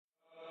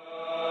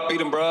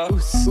beat him, bro.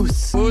 Beat him,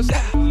 bro.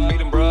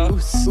 Beat him, bro.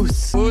 Beat him,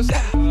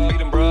 bro.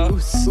 Beat him, bro.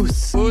 Beat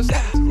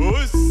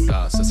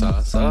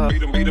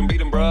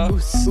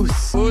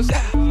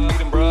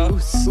him,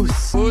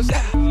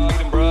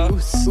 bro.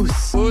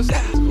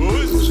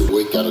 Was a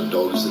week got a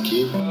dog as a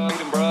kid. Beat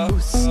him, bro.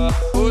 Beat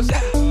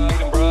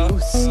him, bro.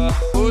 Beat him, bro.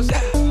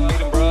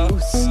 Beat him, bro.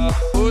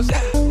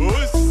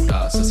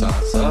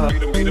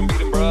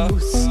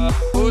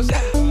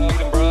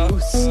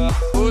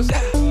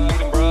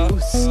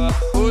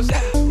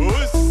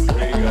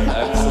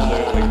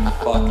 Absolutely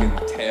fucking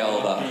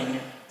tailed up.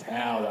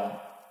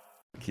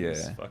 Yeah.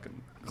 It's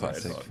fucking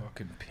Classic. red hot.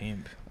 Fucking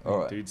pimp. All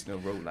right. Dudes no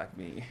roll like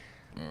me.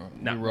 You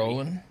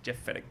rolling? Jeff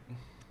Fennick.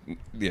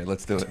 Yeah,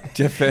 let's do it.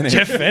 Jeff Fennick.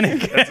 Jeff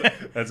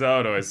Fennick. That's how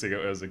I'd always sing it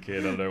as a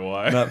kid. I don't know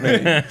why. Not me.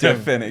 Jeff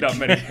Fennick. Not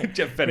many.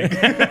 Jeff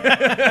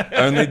Fennick.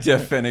 Only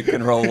Jeff Fennick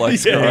can roll like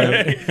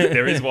Scribe.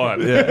 There is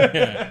one.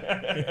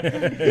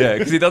 Yeah,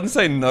 because he doesn't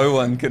say no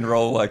one can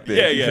roll like this.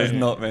 Yeah, He yeah. says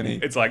not many.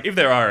 It's like, if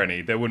there are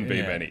any, there wouldn't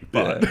be many.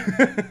 But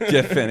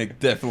Jeff Fennick,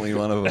 definitely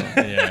one of them.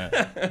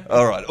 Yeah.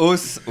 All right.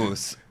 Us.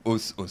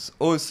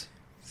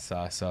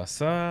 Sa.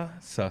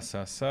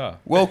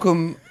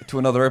 Welcome to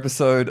another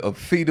episode of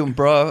Feed 'em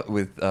Bruh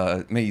with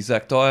me,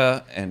 Zach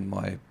Dyer, and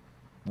my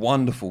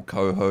wonderful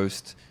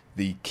co-host,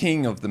 the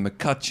king of the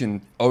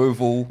McCutcheon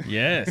Oval.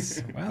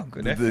 Yes. Wow,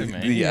 good effort,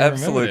 man. The You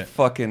absolute remembered it.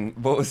 fucking...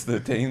 What was the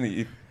team that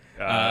you...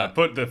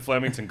 put the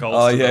Flemington Colts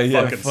Oh, to yeah, the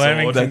yeah. fucking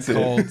Flemington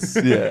sword. That's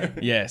it. Colts. Yeah.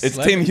 Yes. It's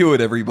Tim Hewitt,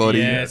 everybody.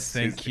 Yes,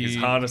 thank He's you.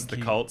 harnessed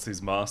Thank the you. Colts.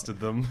 He's mastered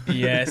them.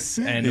 Yes,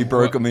 and He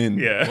broke them in.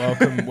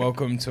 Yeah.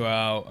 Welcome to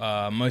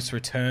our most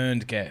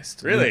returned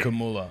guest, Really? Luka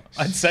Muller.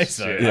 I'd say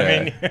so. Shit.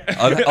 Yeah.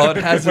 I mean, I'd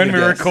hazard when a we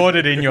guess.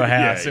 recorded in your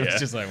house, Yeah, it yeah. was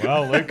just like,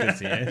 well, Luka's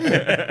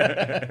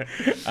here.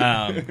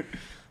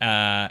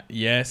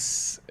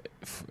 Yes.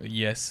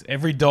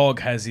 Every dog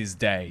has his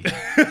day,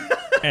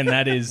 and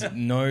that is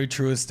no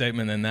truer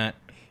statement than that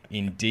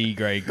in D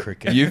grade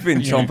cricket. You've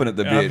been You know, chomping at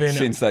the I've bit been-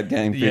 since that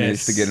game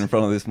finished to Yes. get in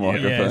front of this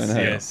microphone. Yes,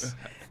 hey? yes.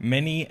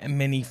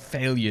 Many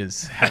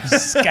failures have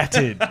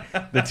scattered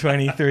the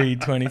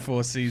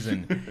 23-24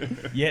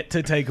 season, yet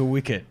to take a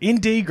wicket in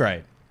D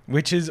grade,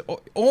 which is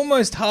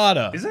almost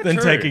harder Is that than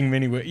true? taking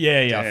mini wickets. Yeah,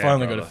 I Damn,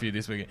 finally got a brother. few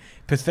this weekend.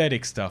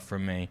 Pathetic stuff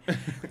from me.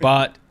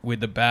 But with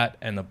the bat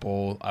and the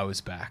ball, I was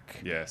back.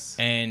 Yes.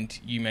 And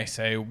you may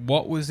say,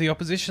 what was the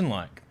opposition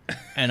like?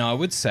 And I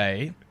would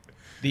say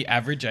the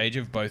average age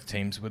of both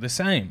teams were the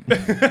same.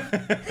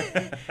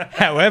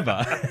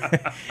 However,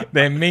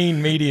 their mean,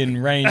 median,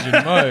 range,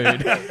 and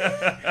mode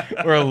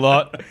were a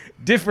lot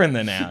different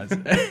than ours.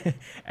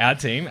 Our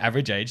team,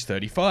 average age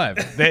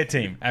 35. Their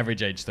team,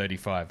 average age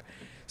 35.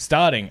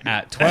 Starting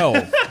at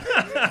 12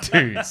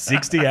 to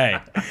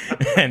 68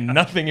 and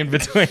nothing in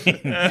between.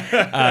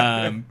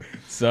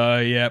 So,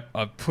 yep,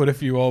 I put a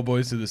few old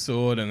boys to the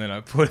sword and then I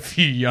put a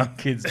few young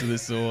kids to the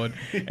sword,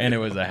 and it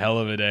was a hell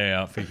of a day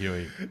out for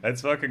Huey.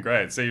 That's fucking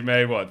great. So you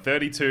made,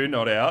 32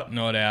 not out?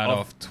 Not out Off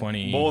off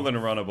 20. More than a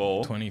run of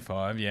ball.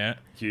 25, yeah.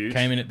 Huge.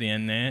 Came in at the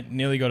end there.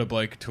 Nearly got a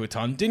bloke to a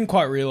ton. Didn't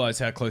quite realise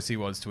how close he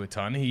was to a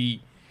ton.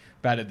 He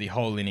batted the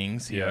whole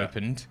innings. He Yeah.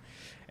 opened.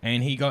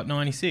 And he got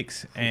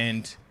 96.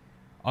 And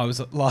I was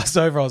last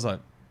over. I was like,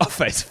 I'll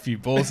face a few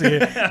balls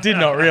here. Did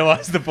not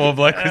realise the poor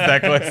bloke was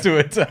that close to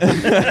it.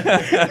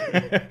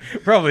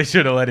 Probably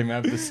should have let him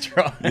have the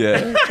strike.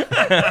 Yeah.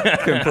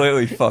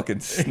 Completely fucking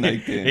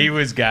snaked in. He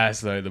was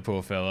gassed though, the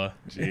poor fella.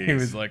 He Jeez.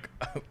 was like,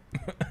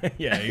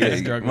 yeah, he Yeah, was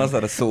he struggling. must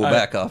have had a sore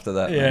back after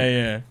that. Yeah, man.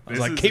 yeah. I was This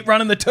like, is- keep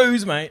running the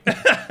twos, mate.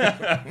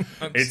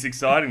 It's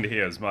exciting to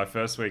hear. It's my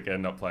first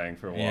weekend not playing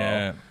for a while.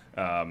 Yeah.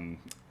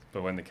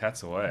 But when the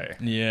cat's away,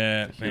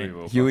 Yeah, Huey mate.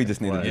 will Huey fucking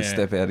just needed play. to Yeah.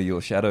 step out of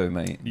your shadow,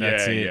 mate.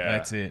 That's Yeah, it. yeah.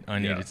 That's it. I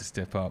needed Yeah. to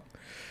step up.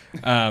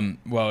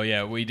 Well,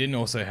 yeah, we didn't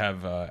also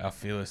have our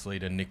fearless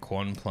leader Nick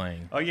Kwan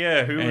playing. Oh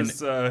yeah, who And-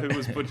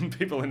 was putting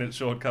people in at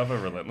short cover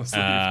relentlessly?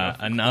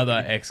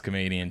 Another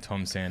ex-comedian,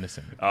 Tom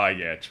Sanderson. Oh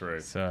yeah, true.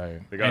 So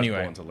The guy's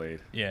anyway, born to lead.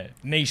 yeah,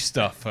 niche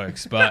stuff,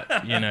 folks, but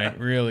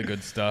really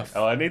good stuff.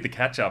 Oh, I need the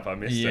catch up. I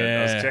missed it. I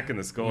Yeah. was checking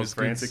the scores was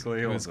good.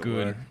 frantically. It was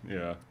good.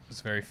 Yeah. It was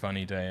a very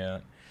funny day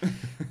out.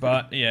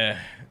 But yeah,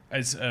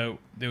 as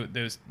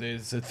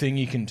there's a thing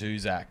you can do,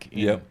 Zach, in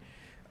Yep.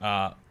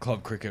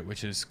 club cricket,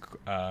 which is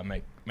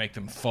make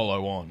them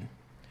follow on.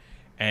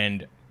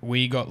 And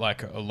we got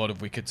like a lot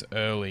of wickets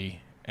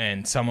early,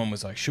 and someone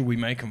was like, should we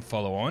make them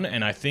follow on?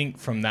 And I think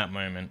from that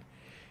moment,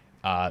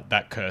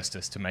 that cursed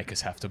us to make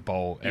us have to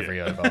bowl every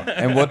over.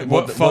 And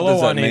what follow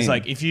does that on is mean?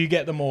 like, if you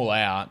get them all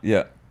out,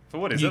 Yeah. For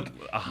what is You- it?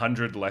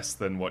 100 less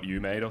than what you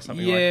made or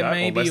something yeah, like that?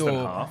 maybe, or less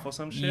than half or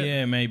some shit?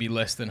 Yeah, maybe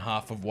less than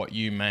half of what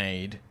you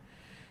made.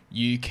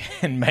 You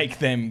can make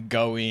them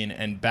go in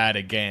and bat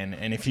again,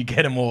 and if you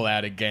get them all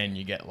out again,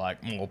 you get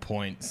like more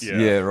points Yeah.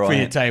 Yeah, for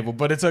your right. table.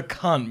 But it's a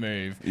cunt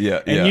move. Yeah,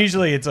 and yeah.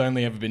 usually it's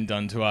only ever been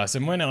done to us.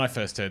 And when I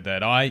first heard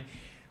that, I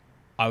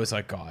was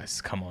like,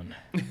 guys, come on,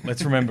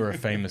 let's remember a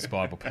famous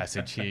Bible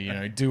passage here. You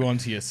know, do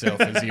unto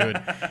yourself as you would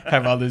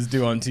have others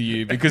do unto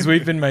you, because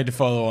we've been made to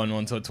follow on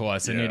once or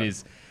twice, and Yeah. it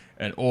is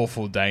an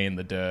awful day in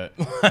the dirt.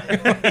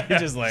 You're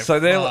just like, So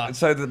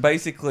fuck.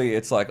 basically,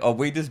 it's like, oh,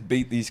 we just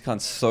beat these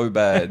cunts so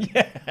bad,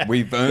 Yeah.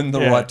 we've earned the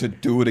Yeah. right to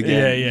do it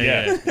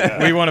again.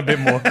 Yeah. We want a bit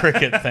more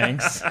cricket,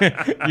 thanks.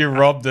 You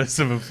robbed us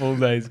of a full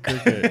day's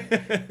cricket.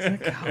 It's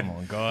like, come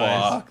on,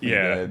 guys. Fuck me,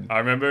 Yeah, man. I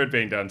remember it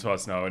being done to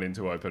us. No one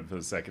into open for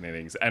the second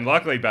innings, and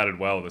luckily batted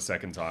well the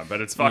second time.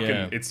 But it's fucking,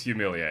 Yeah. it's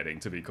humiliating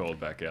to be called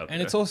back out. And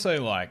there. it's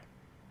also like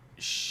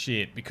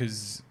shit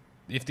because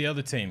if the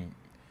other team,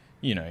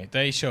 you know,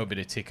 they show a bit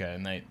of ticker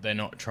and they're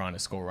not trying to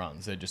score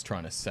runs, they're just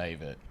trying to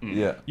save it.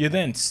 Yeah. You're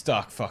then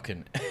stuck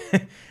fucking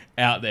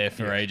out there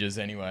for ages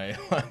anyway,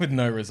 with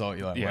no result.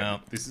 You're like, yeah,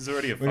 wow, this is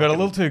already a. we got a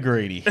little too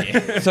greedy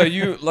here. So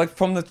you, like,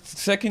 from the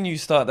second you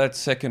start that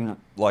second,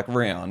 like,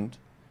 round,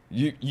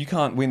 you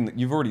can't win.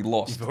 You've already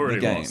lost You've already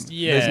the game. lost.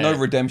 Yeah. There's no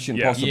redemption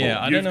Yeah. possible. Yeah,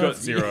 I You've don't know got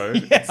zero.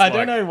 Yeah, It's I don't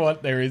like- know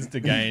what there is to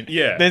gain.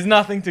 Yeah. There's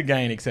nothing to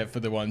gain except for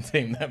the one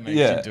team that makes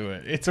Yeah. you do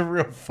it. It's a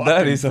real fucking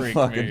That is a freak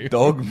fucking move.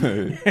 dog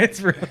move.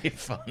 It's really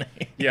funny.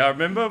 Yeah, I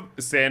remember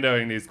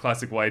Sando in his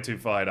classic way too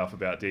fired up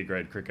about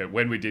D-grade cricket.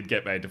 When we did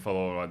get made to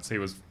follow once, he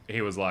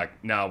was like,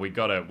 "No, we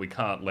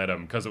can't let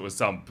them," because it was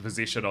some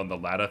position on the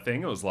ladder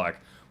thing. It was like,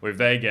 well, if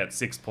they get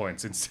 6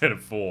 points instead of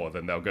 4,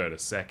 then they'll go to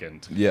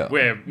second. Yeah.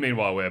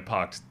 Meanwhile, we're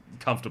parked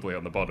comfortably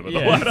on the bottom of the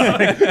Yeah,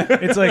 ladder.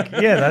 it's like,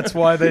 yeah, that's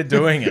why they're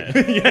doing it.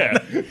 Yeah.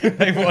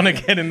 They want to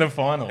get in the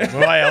finals.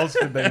 Why else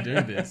would they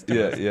do this?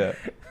 Yeah,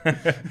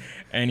 yeah.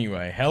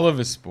 Anyway, hell of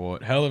a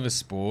sport,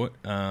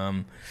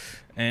 and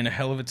a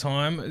hell of a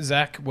time.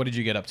 Zach, what did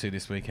you get up to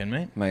this weekend,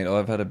 mate? Mate,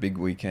 I've had a big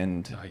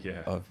weekend. Oh,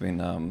 yeah. I've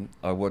been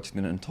I watched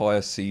an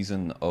entire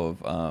season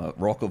of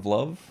Rock of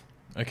Love.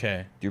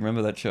 Okay, Do you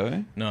remember that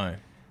show? no.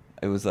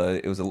 It was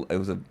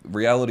a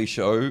reality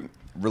show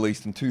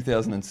released in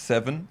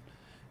 2007,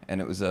 and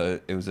it was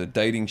a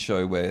dating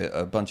show where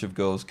a bunch of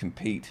girls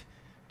compete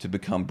to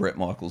become Bret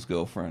Michaels'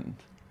 girlfriend.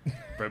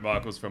 Bret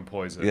Michaels from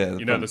Poison. Yeah,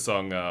 You know from- the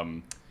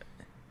song,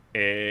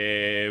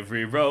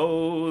 Every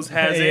Rose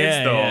Has Yeah, Its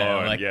yeah,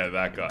 Thorn. like Yeah,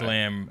 that guy.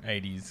 Glam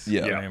 80s,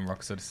 Yeah. glam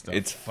rock sort of stuff.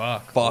 It's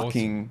fucking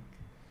fucking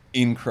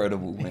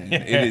incredible, man.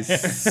 It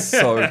is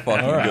so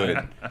fucking All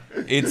right.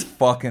 good. It's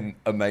fucking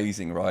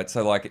amazing, right?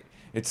 So like,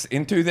 it's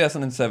in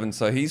 2007.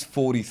 So he's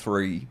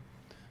 43,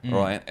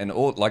 right? And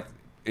all like,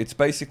 it's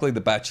basically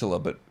The Bachelor,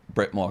 but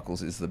Bret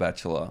Michaels is The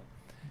Bachelor,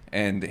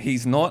 and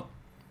he's not.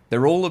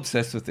 They're all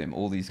obsessed with him,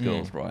 all these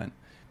girls, right?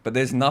 But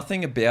there's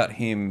nothing about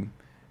him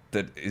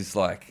that is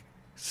like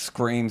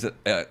screams out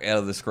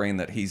of the screen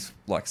that he's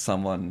like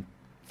someone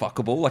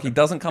fuckable. Like, he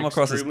doesn't come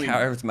across as Extremely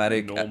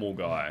charismatic. normal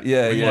guy.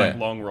 Yeah, with yeah. like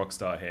long rock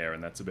star hair,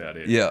 and that's about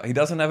it. Yeah, he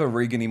doesn't have a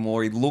rig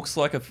anymore. He looks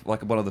like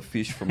one of the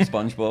fish from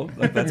SpongeBob.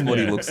 Like, that's what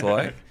he looks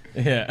like.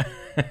 Yeah.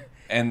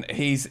 And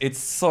it's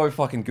so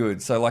fucking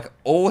good. So like,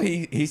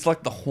 he's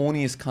like the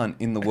horniest cunt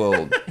in the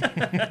world.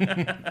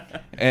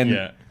 And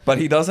Yeah. but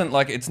he doesn't,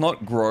 like, it's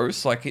not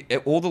gross. Like,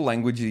 all the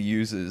language he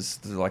uses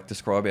to like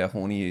describe how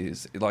horny he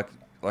is, like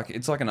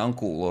it's like an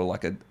uncle or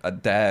like a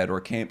dad or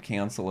a camp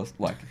counselor.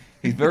 Like,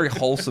 he's very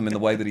wholesome in the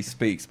way that he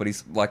speaks, but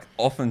he's like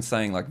often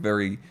saying like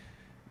very,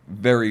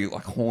 very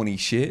like horny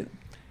shit.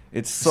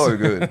 It's so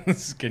good.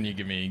 Can you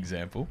give me an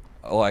example?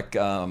 Like,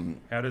 How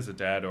does a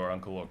dad or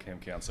uncle or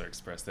camp counselor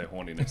express their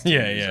horniness? To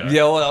Yeah, you, yeah. Zach?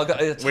 yeah, well,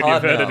 it's When you've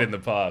hard heard now. it in the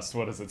past,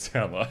 what does it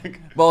sound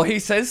like? Well, he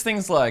says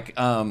things like,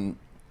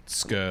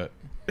 Skirt.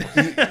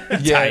 yeah.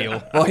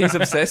 Tail. Well, he's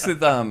obsessed with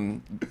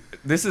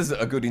this is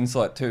a good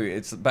insight too.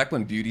 It's back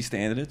when beauty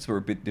standards were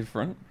a bit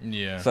different.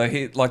 Yeah. So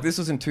this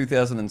was in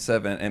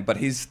 2007, but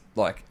his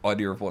like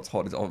idea of what's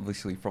hot is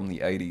obviously from the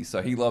 80s.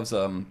 So he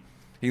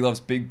loves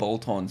big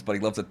bolt-ons, but he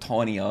loves a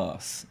tiny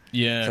ass.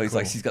 Yeah, So he's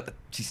cool. like,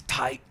 she's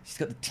tight. She's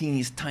got the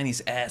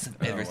tiniest ass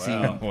I've ever wow.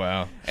 seen.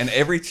 Wow. And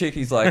every chick,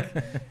 he's like,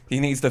 he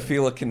needs to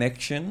feel a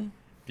connection,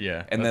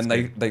 Yeah. and that's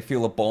then good. they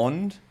feel a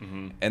bond,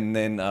 Mm-hmm.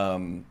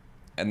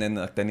 and then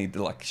like, they need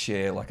to like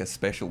share like a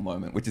special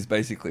moment, which is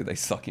basically they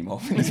suck him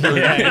off in his room.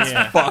 Yeah, It's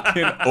yeah.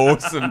 fucking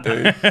awesome,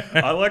 dude.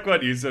 I like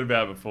what you said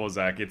about before,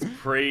 Zach. It's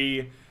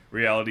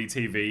pre-reality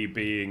TV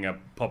being a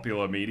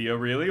popular media,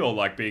 really, or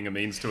like being a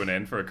means to an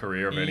end for a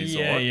career of any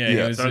Yeah, sort. yeah.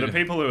 Yeah. it was So the a-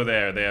 people who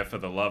are there for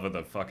the love of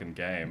the fucking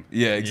game.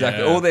 Yeah,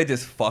 exactly. Yeah. Or they're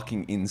just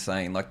fucking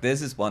insane. Like, there's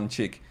this one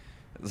chick.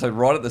 So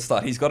right at the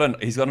start, he's got an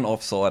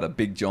offsider,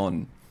 Big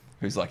John,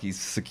 who's like his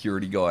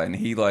security guy, and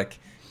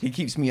he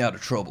keeps me out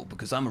of trouble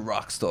because I'm a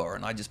rock star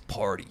and I just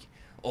party.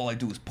 All I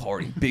do is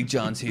party. Big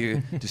John's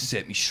here to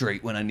set me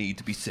straight when I need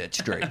to be set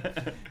straight.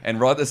 And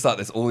right at the start,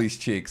 there's all these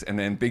chicks, and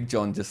then Big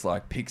John just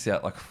like picks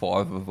out like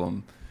 5 of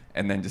them,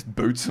 and then just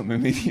boots them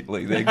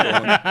immediately. They're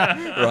gone,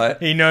 right?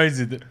 He knows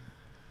it.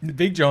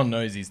 Big John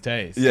knows his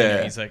taste. Yeah. You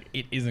know, he's like,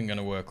 it isn't going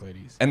to work,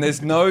 ladies. And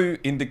there's no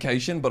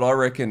indication, but I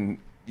reckon,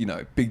 you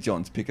know, Big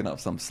John's picking up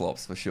some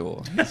slops for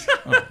sure.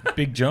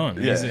 Big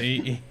John.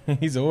 Yeah.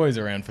 He's always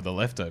around for the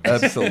leftovers.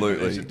 They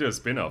Absolutely. should do a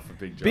spin-off for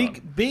Big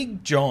John.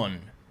 Big John.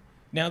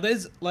 Now,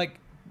 there's like,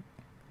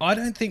 I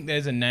don't think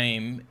there's a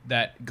name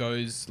that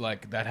goes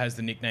like that has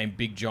the nickname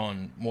Big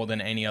John more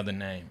than any other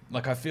name.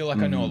 Like, I feel like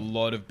I know a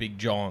lot of Big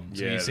Johns.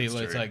 Yeah, You see,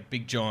 that's it's true. like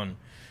Big John,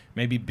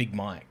 maybe Big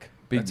Mike.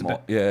 That's a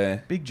bit- Yeah.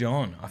 Big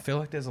John. I feel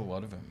like there's a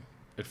lot of them.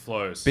 It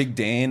flows. Big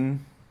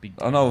Dan. Big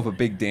I know of a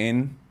Big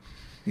Dan.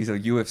 He's a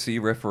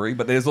UFC referee,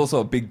 but there's also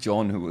a Big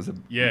John who was a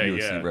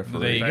UFC referee.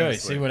 There you go.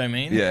 Famously. See what I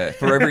mean? Yeah,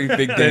 for every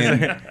Big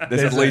Dan,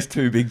 there's at least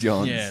two Big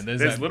Johns. Yeah,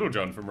 There's that- Little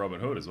John from Robin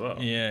Hood as well.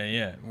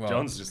 Yeah. Well,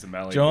 John's just a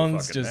malleable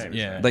John's fucking just name,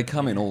 yeah. isn't it? They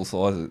come in all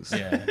sizes.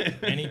 Yeah,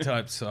 any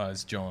type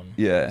size John.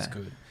 Yeah. is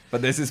good.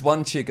 But there's this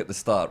one chick at the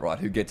start, right,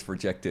 who gets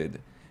rejected,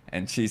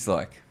 and she's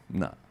like,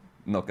 "Nah,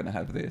 not gonna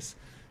have this."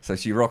 So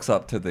she rocks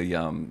up to the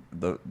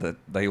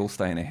they all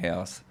stay in a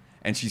house,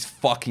 and she's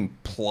fucking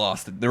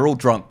plastered. They're all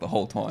drunk the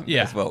whole time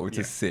as well, which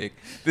is sick.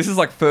 This is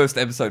like first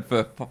episode,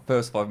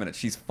 first 5 minutes.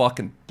 She's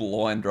fucking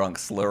blind drunk,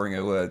 slurring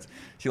her words.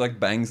 She like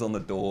bangs on the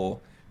door.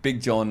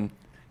 Big John,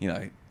 you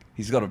know,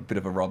 he's got a bit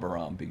of a rubber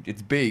arm.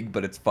 It's big,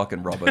 but it's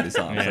fucking rubber, this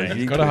arm. Yeah, so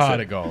he's got a heart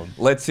of gold.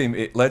 lets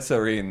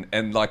her in,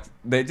 and like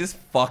they're just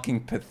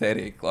fucking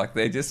pathetic. Like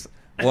they just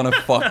want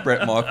to fuck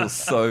Bret Michaels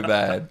so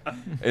bad.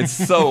 It's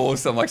so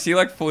awesome. Like she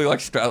like fully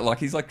like like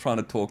he's like trying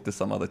to talk to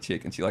some other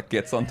chick, and she like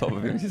gets on top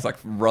of him. And she's like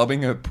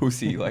rubbing her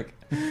pussy, like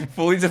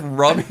fully just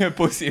rubbing her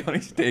pussy on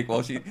his dick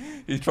while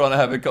he's trying to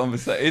have a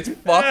conversation. It's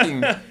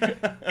fucking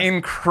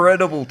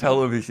incredible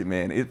television,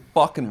 man. It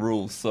fucking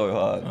rules so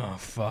hard. Oh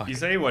fuck. You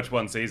say you watch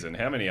one season.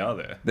 How many are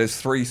there? There's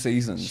 3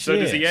 seasons. So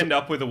does he Shit. end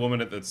up with a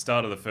woman at the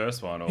start of the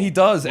first one? Or He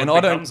does, what and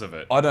I becomes of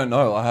it? don't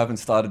know. I haven't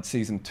started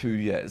season 2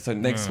 yet, so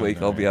next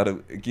week I'll be able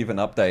to give an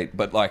update.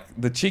 But like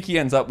the chick he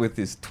ends up with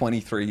is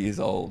 23 years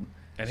old.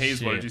 And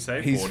he's, what did you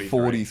say? He's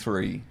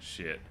 43,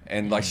 Shit.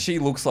 and like she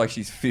looks like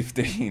she's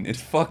 15.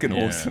 It's fucking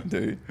Yeah. awesome,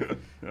 dude.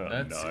 Oh,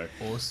 That's no.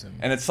 awesome.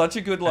 And it's such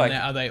a good And like.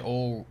 are they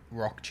all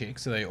rock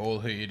chicks? Are they all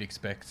who you'd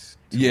expect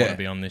to Yeah. want to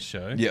be on this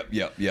show? Yep.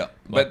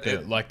 Like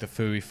But like the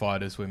Fooey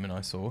Fighters women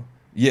I saw.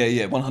 yeah,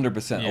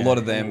 100%. Yeah. A lot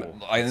of them. Ooh,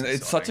 It's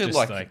that's such a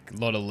Just like. a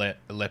lot of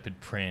leopard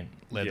print,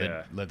 leather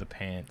Yeah. leather I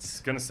pants.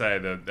 was going to say,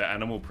 the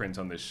animal print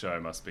on this show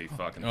must be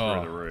fucking Oh.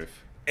 through the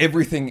roof.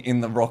 Everything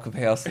in the Rock of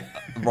Love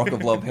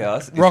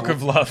house. Rock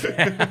of Love.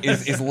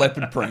 is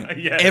leopard print.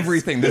 Yes.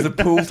 Everything. There's a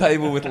pool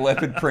table with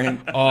leopard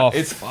print. Oh,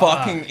 it's fuck.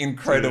 fucking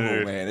incredible,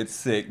 Dude. man. It's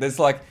sick. There's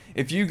like,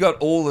 if you got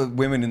all the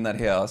women in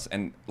that house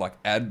and like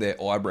add their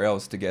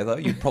eyebrows together,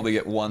 you'd probably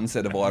get one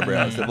set of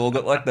eyebrows. They've all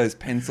got like those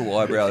pencil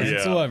eyebrows, Yeah.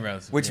 Pencil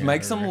eyebrows. which Yeah,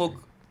 makes I them reckon.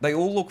 look. They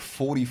all look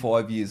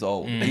 45 years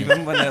old,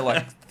 even when they're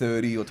like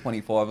 30 or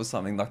 25 or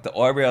something. Like the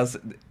eyebrows,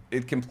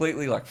 it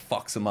completely like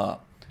fucks them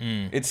up.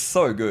 It's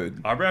so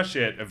good. Eyebrow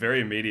shit, a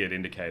very immediate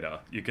indicator.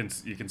 You can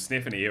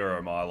sniff an ear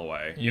a mile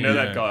away. You know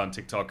Yeah. that guy on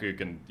TikTok who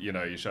can, you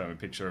know, you show him a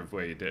picture of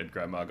where your dead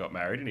grandma got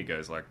married, and he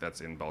goes like, "That's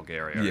in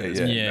Bulgaria, Yeah, it's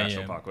yeah. in Yeah,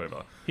 National yeah. Park,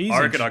 whatever." He's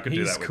I reckon I could do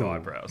he's that cool. with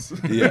eyebrows.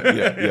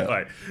 Yeah.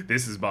 Like,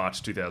 this is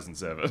March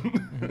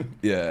 2007.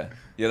 Yeah.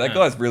 That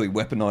guy's really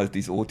weaponized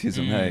his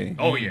autism, hey?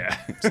 Oh yeah.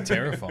 It's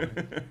terrifying.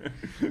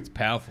 It's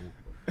powerful.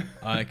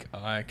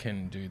 I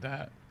can do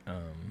that.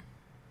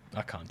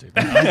 I can't do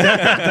that. I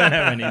don't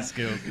have any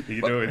skills. You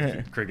can do it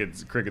with cricket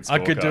I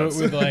could do it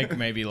scorecards. with like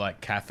maybe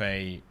like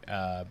cafe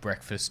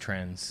breakfast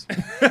trends.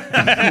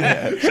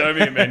 Show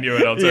me a menu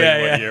and I'll tell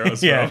you what year it was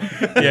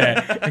from.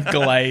 yeah,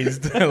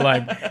 glazed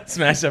like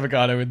smashed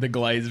avocado with the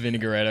glazed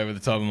vinaigrette over the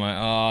top. I'm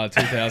like,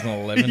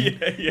 2011.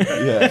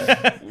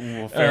 Yeah.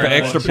 Ooh, For fair enough.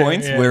 extra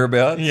points, Yeah.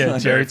 whereabouts? Yeah,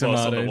 cherry Floss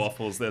on the tomatoes.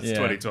 waffles. That's Yeah.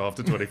 2012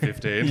 to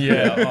 2015.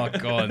 Yeah. Oh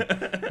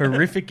god,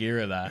 horrific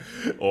era that.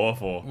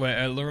 Awful.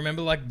 Where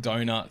remember like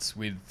donuts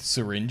with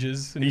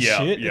syringes and Yeah,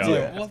 shit. yeah. It's like,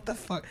 Yeah. what the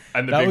fuck?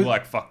 And the That big was-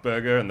 like fuck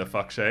burger and the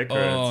fuck shake.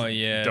 Where Oh, it's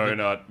yeah.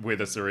 Donut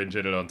with a syringe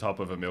in it on top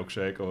of a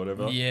milkshake or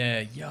whatever.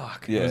 Yeah,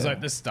 yuck. It Yeah. was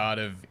like the start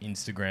of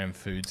Instagram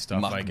food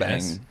stuff, I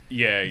guess. Mukbang.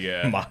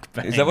 Yeah.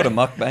 Mukbang. Is that what a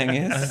mukbang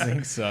I is?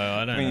 think so.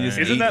 I don't mean, know. you just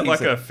Isn't that He's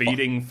like a a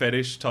feeding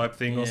fetish type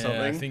thing or Yeah,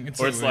 something? I think it's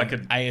or it's like a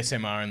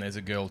ASMR and there's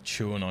a girl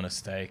chewing on a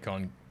steak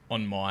on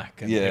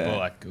mic and Yeah. people are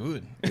like,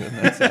 good. Yeah,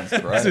 that sounds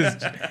great. This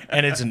is,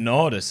 and it's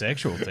not a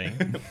sexual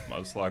thing.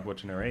 most like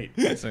watching her eat.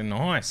 It's a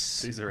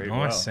nice, These are eat nice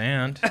well.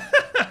 sound.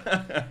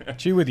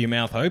 Chew with your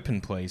mouth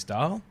open, please,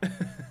 Darl.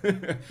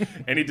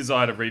 Any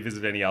desire to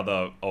revisit any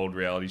other old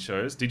reality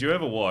shows? Did you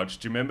ever watch?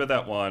 Do you remember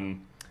that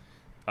one?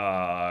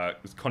 It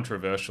was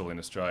controversial in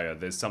Australia.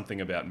 There's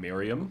something about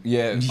Miriam.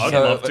 Yeah. I'd so-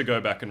 love to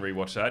go back and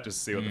rewatch that just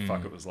to see what the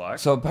fuck it was like.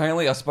 So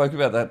apparently, I spoke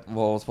about that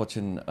while I was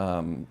watching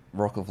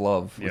Rock of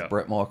Love with Yeah.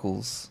 Bret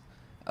Michaels.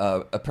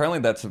 Apparently,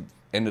 that's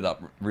ended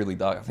up really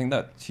dark. I think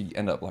that she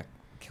ended up like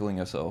killing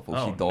herself or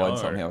she Oh, died no.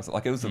 somehow.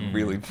 Like it was a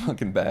really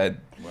fucking bad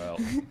Well,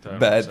 don't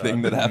bad watch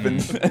thing that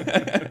happened. So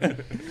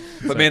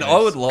but man, I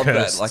would those love that.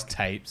 cursed Like,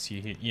 tapes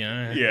you hit, you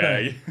know?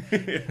 Yeah.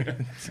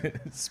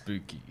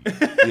 Spooky.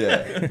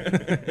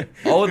 yeah,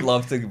 I would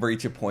love to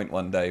reach a point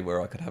one day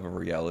where I could have a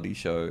reality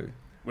show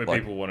Where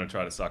Like, people want to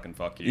try to suck and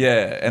fuck you.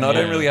 yeah, and I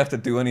don't Yeah. really have to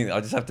do anything. I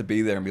just have to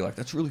be there and be like,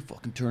 that's really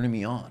fucking turning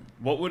me on.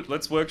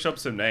 Let's workshop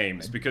some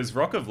names, because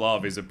Rock of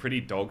Love is a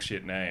pretty dog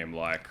shit name.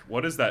 Like,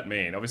 what does that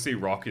mean? Obviously,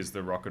 rock is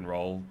the rock and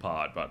roll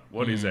part, but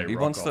what is a He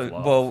Rock wants of to.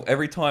 Love? Well,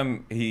 every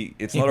time he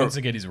wants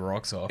to get his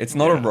rocks off. it's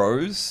not a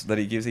rose that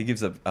he gives. He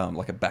gives a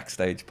like a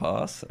backstage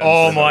pass.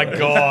 Oh my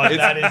god,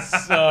 that is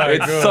so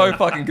It's good. so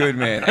fucking good,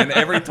 man. And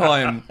every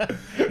time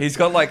he's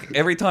got like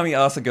every time he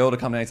asks a girl to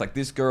come down, he's like,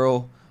 this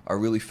girl I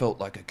really felt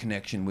like a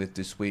connection with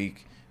this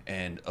week,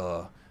 and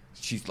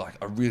she's like,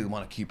 I really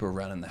want to keep her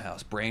around in the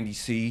house. Brandy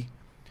C,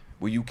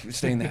 will you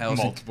stay in the house?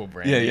 Multiple and,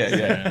 Brandies.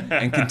 yeah,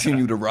 and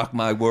continue to rock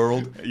my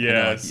world. And I'm like,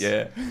 Yes.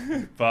 yeah.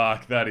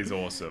 Fuck, that is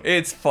awesome.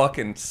 It's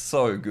fucking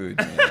so good,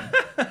 man.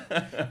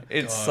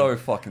 It's so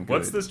fucking good.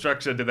 What's the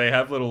structure? Do they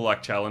have little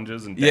like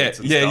challenges and Yeah, dates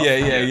and yeah,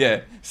 stuff?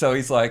 yeah. So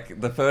he's like,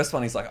 the first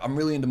one, he's like, I'm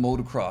really into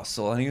motocross,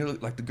 so I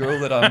need like the girl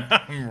that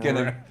I'm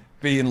gonna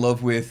be in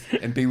love with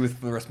and be with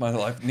for the rest of my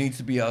life needs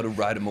to be able to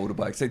ride a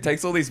motorbike. So he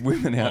takes all these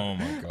women out Oh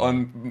my God.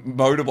 on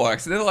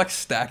motorbikes, and they're like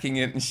stacking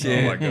it and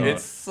shit. Oh my God.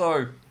 It's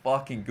so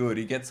fucking good.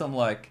 He gets some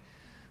like,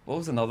 what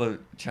was another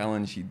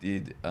challenge he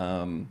did?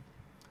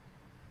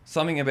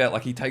 Something about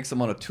like he takes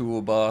them on a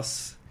tour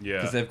bus. Yeah.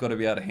 Because they've got to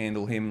be able to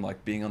handle him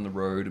like being on the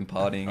road and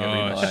partying every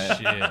Oh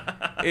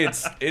night.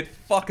 shit. It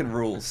fucking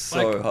rules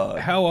so Like, hard.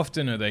 how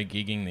often are they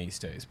gigging these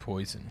days?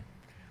 Poison.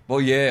 Well,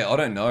 yeah, I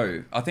don't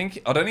know. I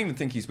don't even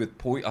think he's with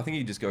I think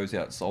he just goes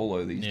out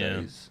solo these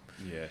Yeah. days.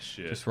 Yeah,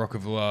 shit. Just Rock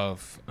of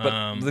Love.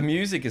 But the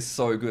music is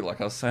so good.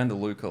 Like I was saying to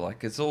Luca,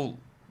 like it's all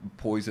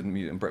Poison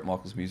and Brett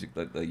Michaels music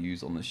that they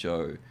use on the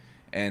show.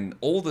 And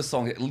all the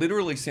songs, it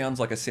literally sounds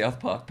like a South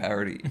Park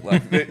parody.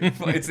 Like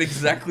it's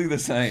exactly the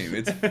same.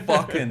 It's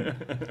fucking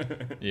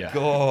yeah.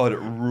 God, it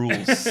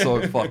rules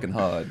so fucking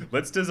hard.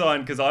 Let's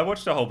design, because I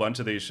watched a whole bunch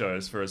of these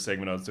shows for a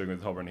segment I was doing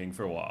with Hobber and Hing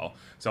for a while.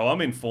 So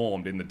I'm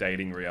informed in the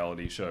dating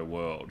reality show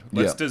world.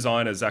 Let's Yeah.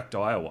 design a Zach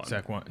Dyer one.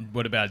 Zach,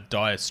 what about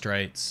Dire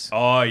Straits?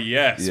 Oh,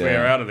 yes. Yeah.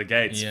 We're out of the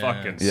gates Yeah.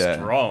 fucking Yeah.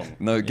 strong.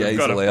 No We've gays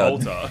got a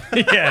allowed. bolter.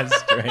 Yeah,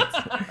 Straits.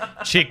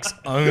 Chicks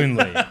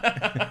only.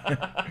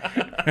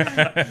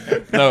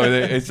 No,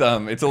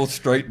 it's all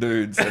straight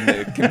dudes and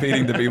they're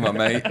competing to be my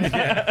mate.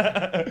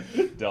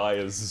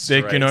 Dyer's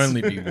There can straights.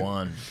 only be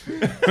one.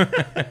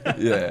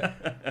 Yeah,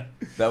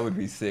 that would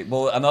be sick.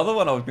 Well, another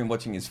one I've been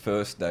watching is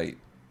First Date,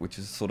 which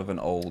is sort of an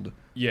old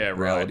Yeah, right.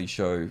 reality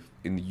show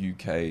in the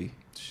UK.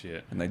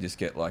 Shit. And they just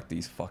get like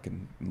these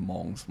fucking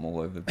mongs from all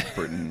over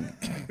Britain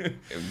and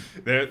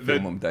The-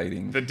 film them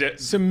dating.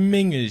 Some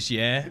mingers,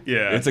 yeah?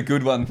 Yeah. It's a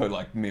good one for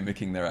like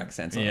mimicking their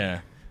accents.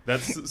 Yeah.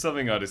 That's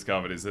something I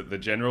discovered, is that the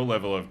general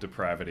level of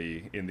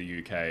depravity in the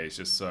UK is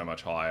just so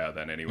much higher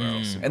than anywhere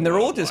else. in And the they're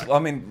all world, just, like-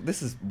 I mean,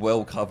 this is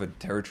well covered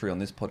territory on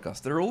this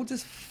podcast. They're all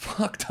just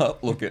fucked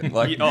up looking.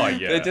 Like, Oh,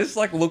 yeah. They just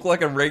like look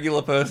like a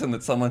regular person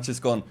that someone's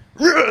just gone,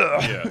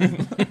 Yeah.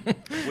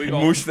 We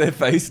got- mush their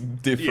face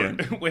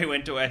different. Yeah, we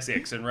went to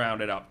Essex and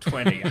rounded up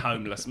 20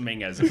 homeless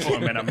mingers and put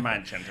them in a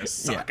mansion to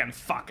suck and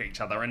fuck each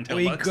other until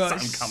We the got sun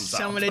comes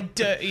some up. of the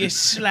dirtiest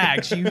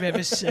slags you've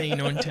ever seen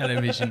on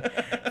television.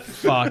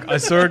 Fuck. I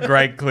saw a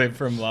great clip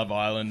from Love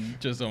Island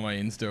just on my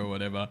Insta or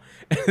whatever.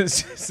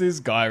 It's just this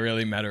guy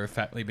really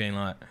matter-of-factly being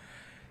like,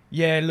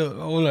 yeah, look,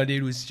 all I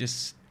did was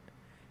just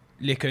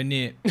lick her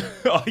nip.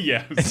 Oh,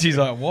 yeah. And she's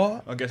like,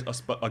 what? I guess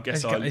It's I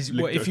what, licked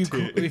if her you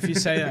tit. if you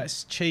say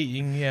that's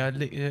cheating, yeah, I'd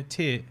lick her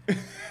tit.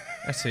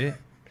 That's it.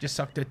 Just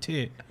sucked her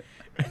tit.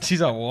 And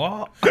she's like,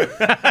 what?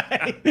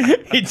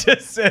 He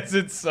just says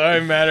it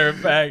so matter of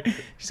fact.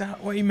 She's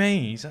like, what do you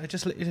mean? He's like, I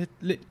just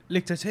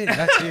licked her tit.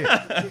 That's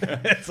it.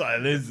 It's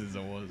like, this is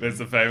awesome. There's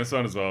the famous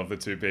one as well of the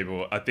two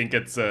people. I think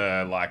it's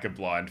like a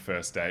blind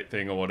first date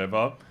thing or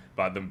whatever.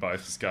 But them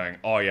both just going,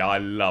 oh yeah, I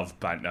love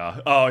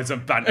banter. Oh,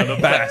 isn't banter the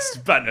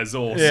best? Banter's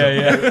awesome.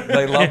 Yeah.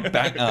 They love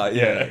banter,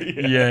 yeah.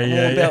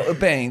 Yeah, All about the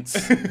banks.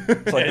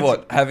 It's like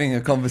what? Having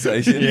a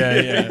conversation.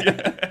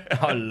 Yeah.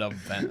 I love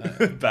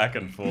banter. Back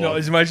and forth. Not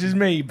as much as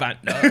me,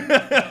 banter.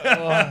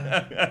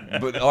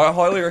 But I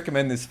highly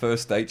recommend this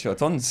First Date show.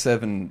 It's on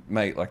Seven,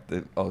 mate. Like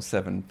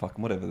Seven,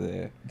 fucking whatever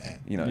their,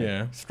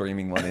 Yeah.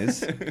 streaming one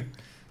is.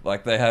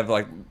 Like they have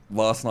like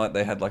last night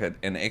they had like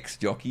an ex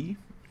jockey.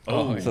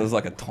 Oh, So it was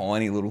like a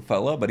tiny little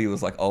fella, but he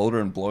was like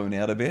older and blown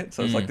out a bit.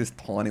 So it's like this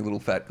tiny little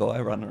fat guy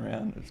running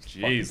around. It's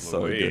fucking Jeez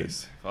so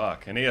Louise.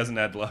 Fuck. And he hasn't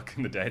had luck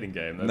in the dating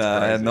game. That's Nah,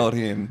 crazy. not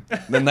him.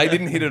 Then they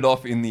didn't hit it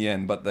off in the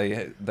end, but they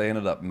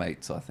ended up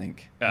mates, I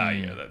think. Ah,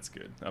 yeah, that's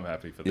good. I'm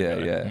happy for the Yeah,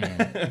 guy.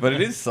 yeah. But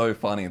it is so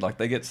funny. Like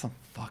they get some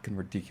fucking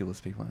ridiculous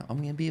people. I'm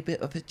gonna be a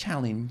bit of a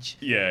challenge.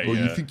 Yeah, Well,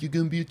 yeah. you think you're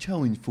gonna be a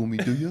challenge for me,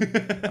 do you?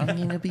 I'm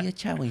gonna be a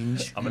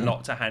challenge. I'm a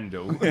lot to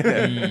handle.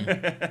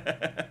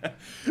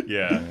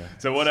 Yeah.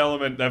 So what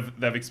element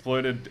they've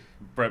exploited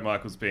Brett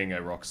Michaels being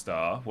a rock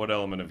star? What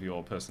element of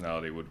your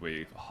personality would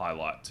we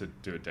highlight to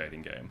do a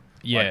dating game?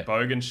 Yeah. like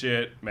Bogan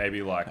shit.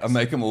 Maybe like I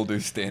make them all do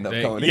stand-up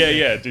They- comedy.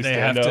 yeah, do They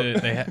stand have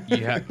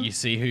up. to. You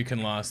see who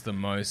can last the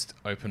most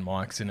open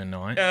mics in a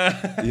night.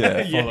 Yeah.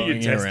 yeah, you Following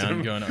you test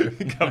around, them.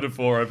 going, Come to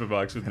 4 open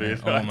mics with me.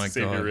 Oh I my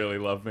see if God. you really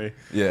love me.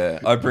 Yeah,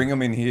 I bring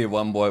them in here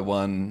one by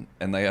one,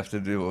 and they have to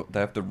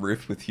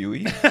riff with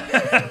Huey,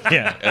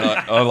 Yeah. and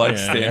I like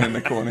Yeah, stand yeah. in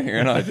the corner here,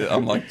 and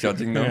I'm like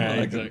judging them, Yeah,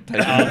 like, exactly.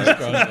 taking Arms notes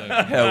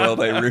crossed, how well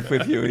they riff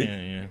with Huey.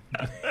 Yeah, yeah.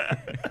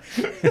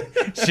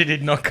 She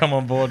did not come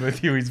on board with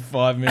Huey's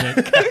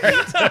 5-minute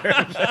character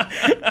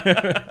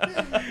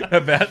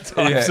about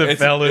types of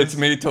fellas. it's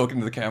me talking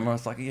to the camera.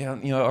 It's like, yeah,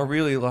 I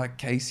really like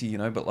Casey,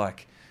 but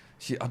like,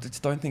 I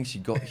just don't think she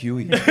got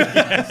Huey.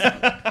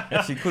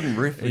 She couldn't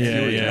riff with yeah,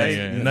 Huey. yeah, Hey,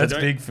 yeah. if And that's you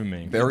don't- big for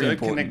me. Very Don't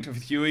important. connect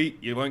with Huey,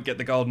 you won't get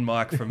the golden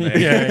mic from me.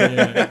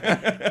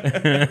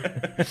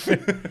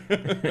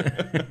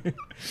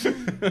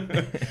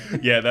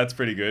 Yeah, that's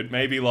pretty good.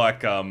 Maybe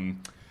like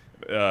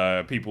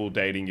people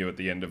dating you at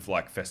the end of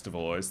like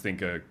festival. I always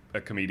think a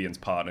comedian's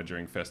partner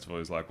during festival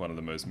is like one of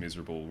the most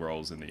miserable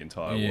roles in the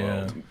entire Yeah.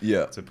 world.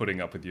 Yeah, So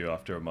putting up with you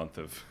after a month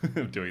of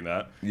doing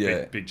that,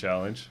 Yeah. big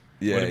challenge.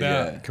 yeah, What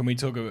about? yeah. Can we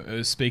talk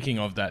about? Speaking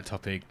of that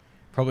topic,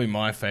 probably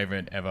my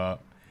favorite ever.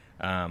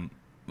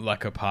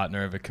 Like a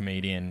partner of a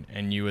comedian,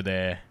 and you were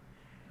there,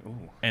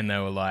 and they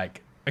were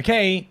like,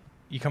 "Okay,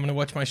 you coming to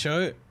watch my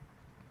show?"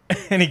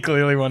 And he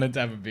clearly wanted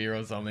to have a beer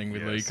or something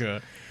with Yes.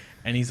 Luka,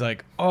 and he's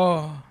like,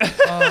 "Oh,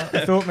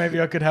 I thought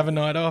maybe I could have a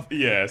night off."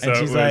 Yeah, so And it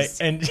she's was,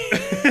 like, and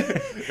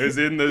it was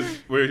in the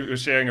we were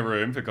sharing a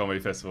room for comedy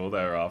festival.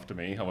 They were after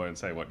me. I won't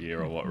say what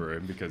year or what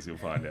room because you'll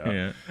find out.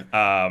 yeah,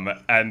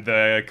 And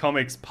the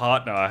comic's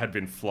partner had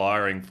been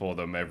flying for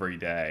them every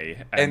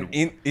day, And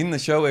in the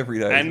show every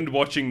day. and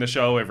watching the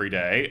show every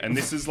day. And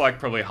this is like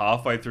probably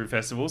halfway through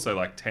festival, so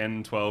like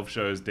 10, 12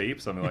 shows deep,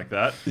 something like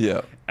that.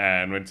 yeah,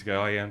 And went to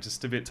go, oh yeah, I'm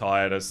just a bit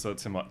tired. I thought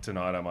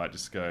tonight I might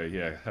just go,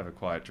 yeah, have a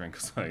quiet drink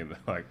or something. And they're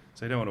like,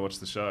 so you don't want to watch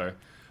the show?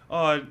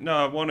 Oh,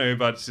 no, I want to,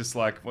 but it's just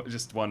like,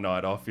 just one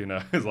night off,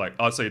 It's like,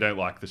 oh, so you don't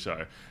like the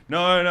show?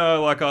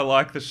 No, like I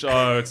like the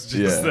show. It's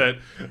just Yeah.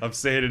 that I've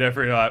seen it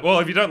every night. Well,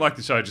 if you don't like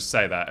the show, just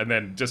say that. And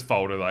then just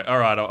fold it like, all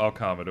right, I'll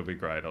come. It'll be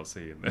great. I'll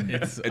see you in there.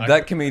 it's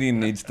that comedian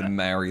needs to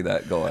marry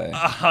that guy.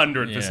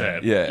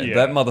 100%. Yeah,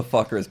 that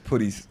motherfucker has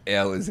put his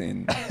hours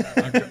in.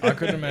 I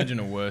couldn't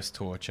imagine a worse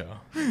torture.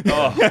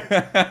 Oh,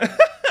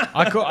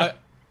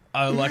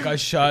 I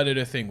shudder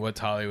to think what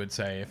Tali would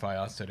say if I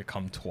asked her to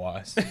come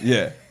twice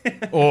Yeah,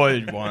 or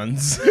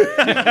once.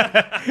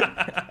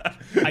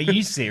 Are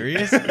you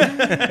serious?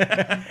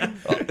 yeah.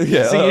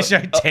 See your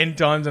show 10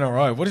 times in a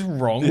row. What is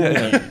wrong with you?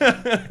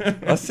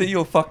 I see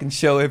your fucking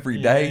show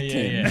every day,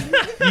 Tim.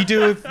 Yeah. You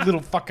do a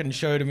little fucking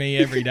show to me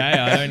every day.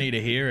 I don't need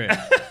to hear it.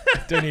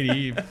 I don't need to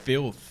hear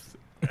filth.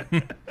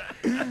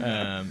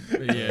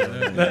 But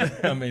yeah,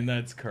 I mean,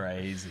 that's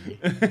crazy.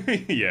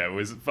 yeah, it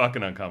was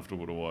fucking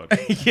uncomfortable to watch.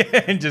 Yeah,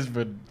 and just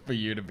for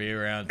you to be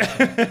around.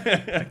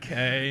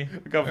 Okay.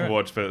 Uncomfortable to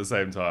watch, but at the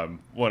same time,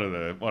 one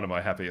of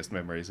my happiest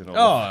memories in all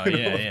Oh, of,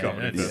 yeah, all of yeah.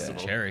 comedy That's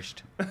festival.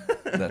 cherished.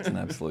 That's an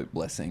absolute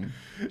blessing.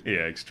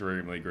 Yeah,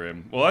 extremely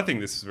grim. Well, I think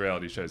this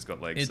reality show's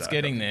got legs. It's Zach.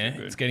 getting I there.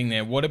 think It's getting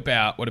there. What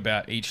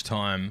about each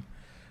time,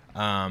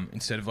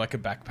 instead of like a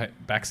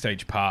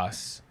backstage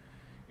pass,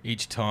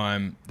 each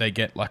time they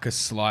get like a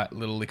slight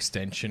little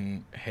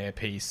extension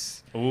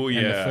hairpiece. Oh, And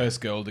yeah. the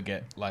first girl to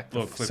get like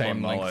the Little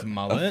same clip-on length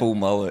mullet. mullet. A full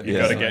mullet. You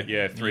Yeah, got to So-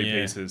 get three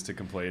yeah. pieces to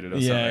complete it or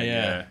Yeah, something.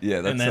 yeah.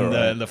 Yeah, that's and then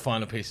alright. the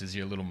final piece is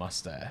your little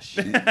mustache.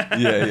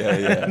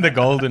 yeah. The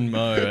golden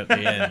mo at the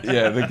end.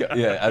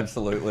 Yeah,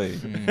 absolutely.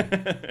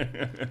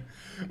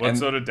 What And-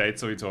 sort of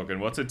dates are we talking?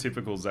 What's a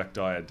typical Zach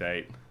Dyer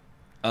date?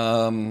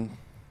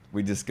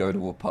 We just go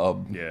to a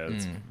pub. Yeah,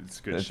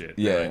 it's good shit.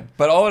 Yeah, really.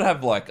 but I would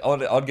have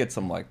I'd get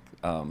some like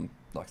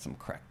some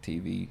crack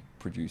TV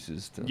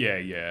producers to. Yeah.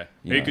 You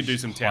You know, could do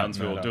some hype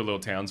Townsville, that do a up. little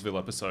Townsville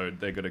episode.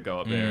 They got to go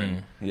up there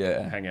and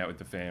Yeah. hang out with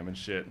the fam and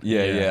shit.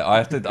 Yeah, Yeah.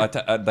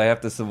 yeah. They have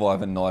to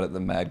survive a night at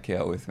the Mad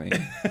Cow with me.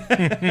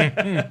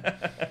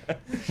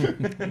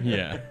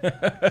 Yeah.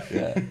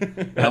 Yeah.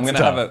 And I'm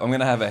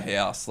gonna have a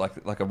house like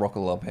a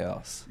Rockalob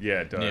house.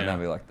 Yeah, dope. Yeah. And I'll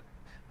be like,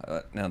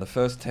 now the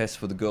first test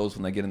for the girls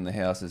when they get in the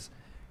house is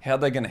how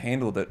they're gonna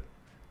handle that.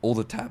 All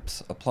the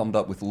taps are plumbed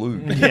up with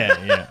lube.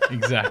 Yeah,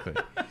 exactly.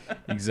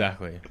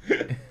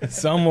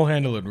 Some will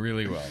handle it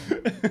really well.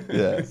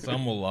 Yeah.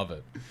 Some will love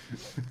it.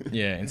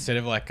 Yeah, instead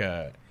of like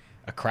a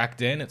crack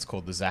den, it's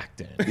called the Zach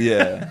den.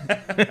 Yeah.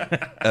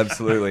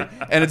 Absolutely.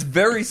 And it's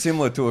very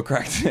similar to a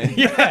crack den.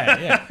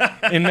 Yeah.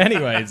 In many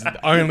ways,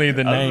 only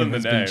the Other name than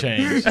has the been name.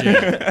 changed.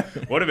 Yeah.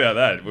 What about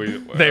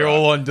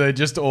that? They're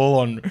just all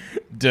on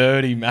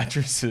dirty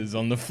mattresses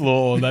on the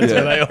floor. That's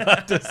Yeah. where they all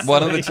have to sleep.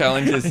 One of the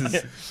challenges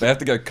is they have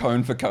to go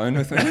cone for cone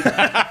with me.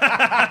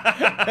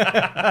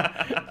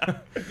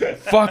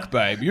 Fuck,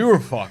 babe, you're a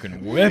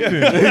fucking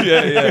weapon.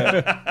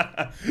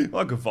 Yeah.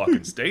 like a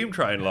fucking steam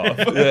train laugh.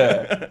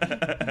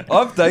 Yeah.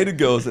 I've dated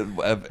girls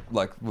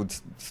that would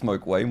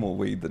smoke way more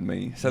weed than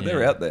me, so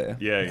they're out there.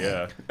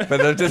 Yeah. But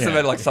they're just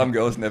about like some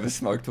girls never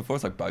smoked before.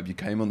 It's like, babe, you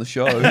came on the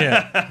show.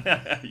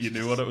 Yeah. You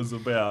knew what it was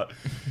about.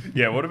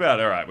 Yeah, what about,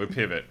 all right, we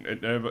pivot.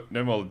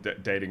 No more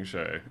dating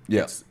show.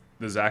 Yeah. It's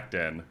the Zach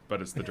Den, but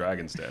it's the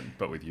Dragon's Den,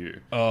 but with you.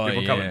 Oh,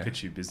 People come yeah. and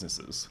pitch you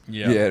businesses.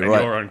 Yeah. Yeah, And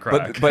right. you're on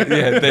crack. But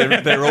yeah,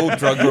 they're all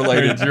drug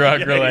related.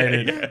 Drug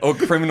related. Or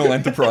criminal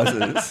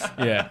enterprises.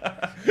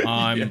 Yeah.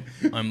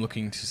 I'm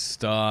looking to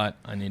start.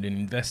 I need an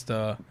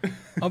investor.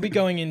 I'll be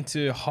going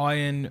into high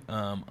end.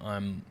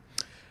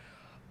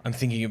 I'm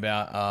thinking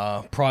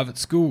about private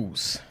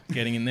schools,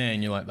 getting in there,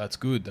 and you're like, that's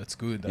good. That's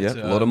Yeah,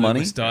 a lot of money.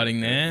 We're starting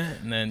there,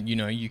 and then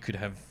you could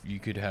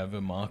have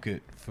a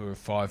market for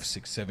 5,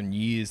 6, 7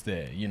 years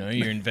there.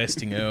 You're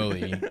investing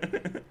early,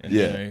 and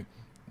Yeah.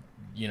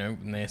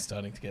 when they're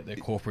starting to get their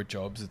corporate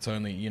jobs, it's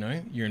only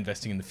you're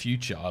investing in the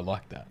future. I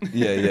like that.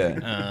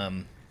 Yeah.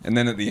 And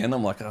then at the end,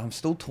 I'm like, I'm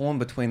still torn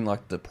between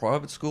like the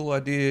private school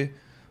idea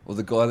or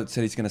the guy that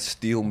said he's going to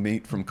steal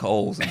meat from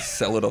Coles and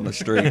sell it on the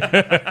street.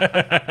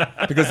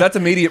 Because that's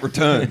immediate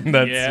return.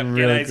 That's G'day,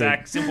 really good.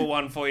 Zach. Simple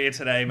one for you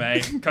today,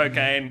 mate.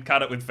 Cocaine,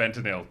 cut it with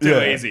fentanyl. Too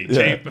Yeah, easy,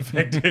 yeah. cheap,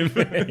 effective.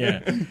 Yeah.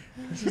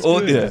 This is Or,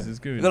 good. yeah. This is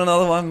good. Got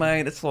another one,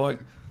 mate. It's like,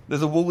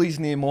 there's a Woolies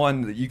near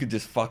mine that you could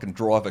just fucking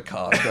drive a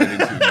car straight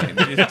into,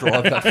 man. You just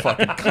drive that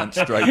fucking cunt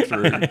straight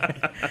through.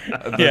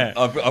 Yeah.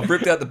 I've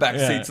ripped out the back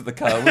Yeah. seats of the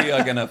car. We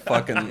are going to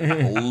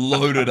fucking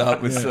load it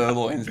up with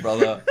sirloins,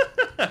 brother.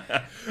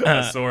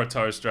 I saw a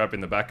toe strap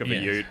in the back of a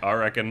Yeah. ute. I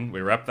reckon we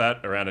wrap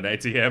that around an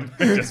ATM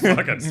and just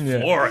fucking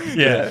floor it.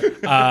 Yeah.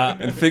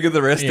 And figure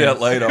the rest Yeah.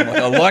 out later. I'm like,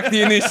 I like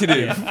the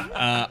initiative.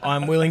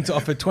 I'm willing to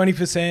offer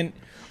 20%.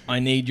 I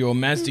need your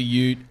Mazda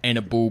Ute and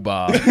a bull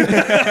bar.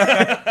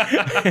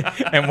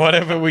 And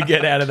whatever we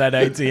get out of that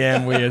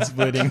ATM, we are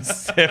splitting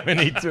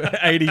 70 to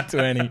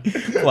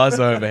 80-20 plus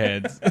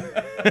overheads.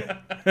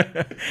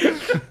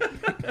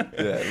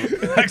 Yeah.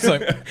 Like, so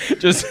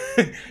just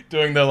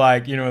doing the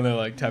when they're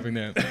like tapping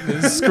they're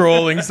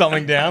scrolling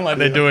something down like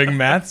they're doing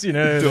maths, Doing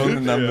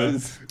the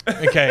numbers.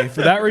 Okay,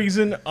 for that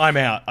reason, I'm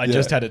out. I Yeah.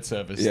 just had it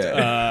serviced.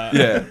 Yeah.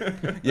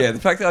 Yeah. The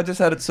fact that I just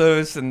had it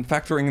serviced and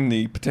factoring in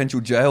the potential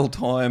jail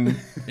time.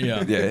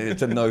 Yeah. Yeah,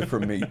 it's a no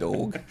from me,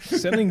 dog.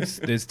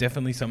 There's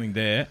definitely something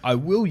there. I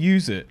will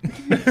use it.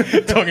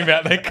 Talking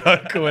about their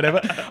Coke or whatever.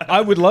 I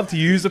would love to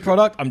use the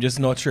product. I'm just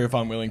not sure if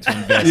I'm willing to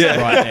invest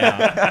right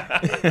now.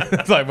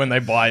 It's like when they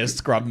buy a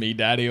Scrub Me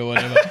Daddy or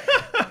whatever.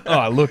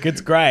 Oh, look,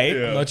 it's great.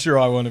 Yeah. I'm not sure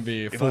I want to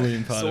be If fully I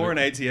in part saw of an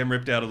it. ATM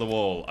ripped out of the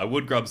wall, I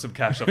would grab some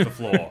cash off the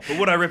floor. But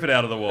would I rip it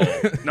out of the wall?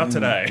 Not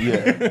today.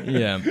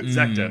 Yeah.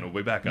 Zach Den will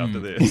be back after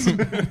this.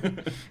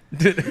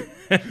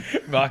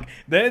 Fuck.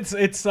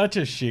 It's such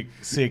a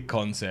sick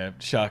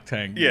concept, Shark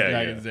Tank. Yeah,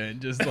 Dragon's Den.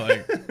 Just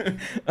like,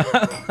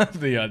 I love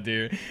the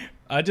idea.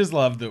 I just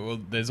love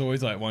that there's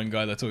always like one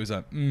guy that's always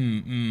like,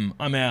 I'm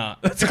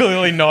out. That's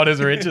clearly not as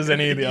rich as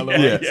any of the other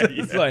Yeah, ones. yeah,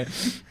 It's yeah. like,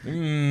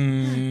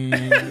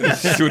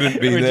 Shouldn't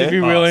be would there. you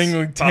be Pass. willing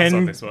with Pass on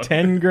 10, this one.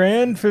 10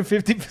 grand for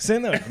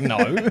 50%? They're like, no.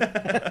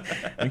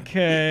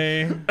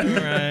 Okay. All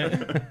right.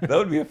 That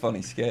would be a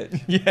funny sketch.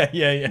 Yeah.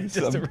 Just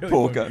Some a really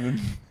poor funny-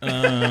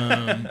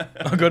 gunman.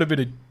 I got a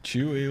bit of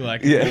chewy,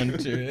 like, Yeah.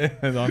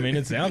 I mean,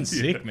 it sounds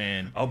sick,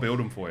 man. I'll build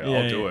them for you.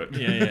 I'll do it.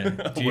 Yeah.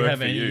 I'll Do you work have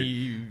for any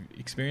you.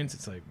 experience?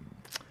 It's like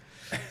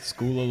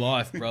school of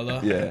life, brother.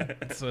 Yeah.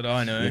 That's what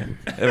I know.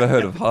 Ever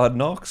heard of Hard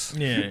Knocks?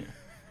 Yeah.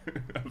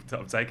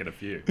 I'm taking a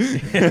few.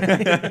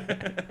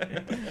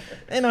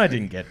 And I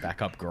didn't get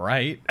back up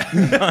great.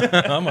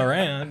 I'm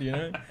around,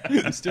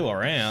 I'm still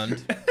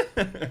around.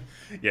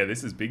 Yeah,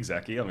 this is big,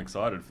 Zachy. I'm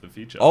excited for the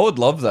future. I would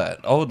love that.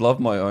 I would love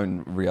my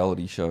own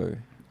reality show.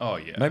 Oh,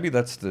 yeah. Maybe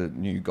that's the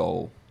new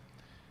goal.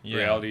 Yeah,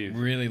 Reality.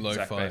 really low fi.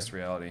 Zach-based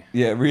reality.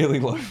 Yeah,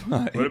 really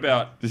low-fi. What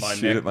about Just my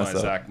shoot neck, it my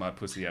myself. Zach, my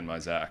pussy, and my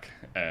Zach,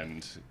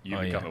 and you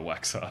Oh, become yeah. a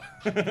waxer,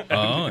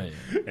 Oh,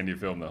 yeah. and you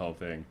film the whole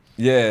thing.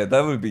 Yeah,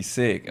 that would be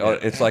sick.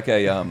 It's like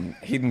a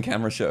hidden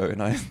camera show,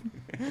 and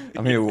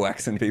I'm here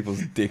waxing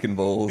people's dick and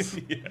balls,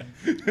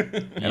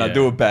 and I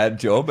do a bad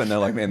job, and they're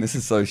like, "Man, this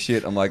is so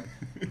shit." I'm like,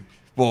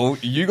 "Well,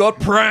 you got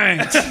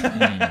pranked.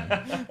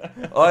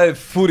 I have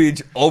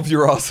footage of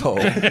your asshole."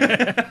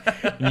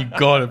 You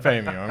gotta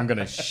pay me, or I'm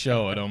gonna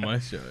show it on my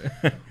show.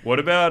 What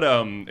about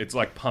it's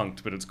like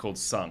punked, but it's called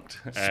sunked.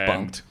 And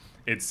Spunked.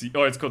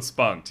 It's called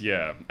spunked,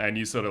 yeah. And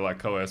you sort of like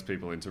coerce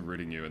people into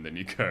rooting you, and then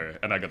you go,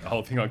 and I got the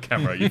whole thing on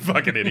camera. You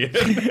fucking idiot.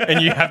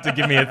 And you have to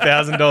give me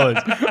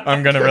 $1,000.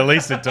 I'm gonna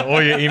release it to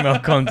all your email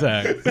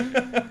contacts.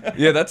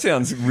 Yeah, that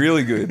sounds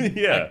really good.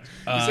 Yeah.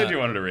 You said you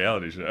wanted a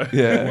reality show.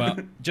 Yeah. Well,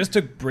 just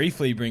to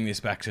briefly bring this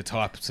back to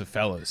types of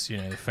fellas, the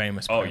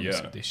famous Oh, premise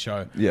yeah. of this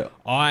show. Yeah.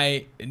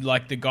 I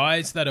like the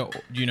guys that are,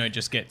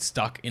 just get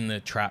stuck in the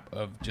trap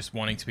of just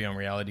wanting to be on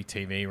reality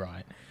TV,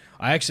 right?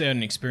 I actually had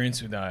an experience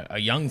with a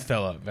young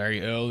fella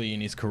very early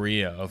in his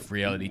career of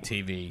reality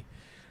TV.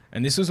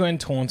 And this was when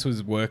Taunts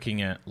was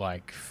working at,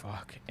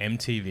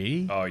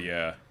 MTV. Oh,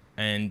 yeah.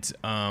 And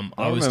I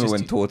I was remember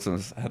just when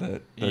Tortsons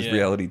had those Yeah.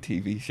 reality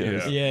TV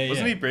shows. Yeah,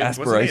 Wasn't he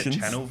Aspirations.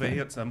 at Channel V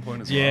at some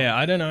point as well? Yeah,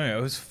 I don't know.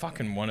 It was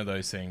fucking one of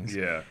those things.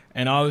 Yeah.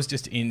 And I was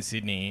just in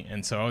Sydney,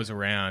 and so I was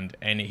around,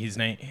 and his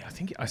name, I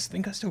think I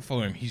still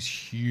follow him. He's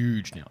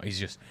huge now. He's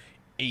just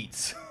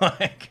eats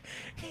like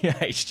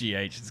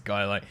HGH. This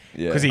guy, like,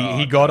 Yeah. because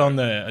he got on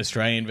the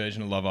Australian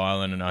version of Love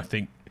Island, and I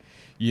think,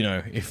 you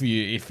know, if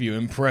you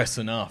impress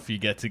enough, you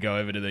get to go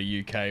over to the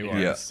UK one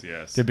Yes.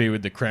 to be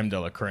with the creme de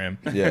la creme.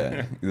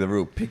 Yeah, the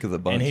real pick of the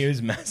bunch. And he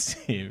was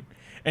massive.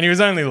 And he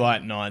was only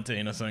like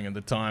 19 or something at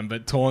the time,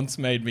 but Taunts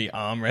made me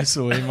arm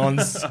wrestle him on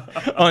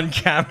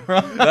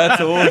camera.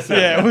 That's awesome.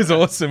 Yeah, it was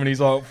awesome. And he's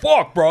like,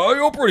 fuck, bro,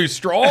 you're pretty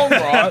strong, bro.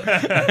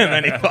 And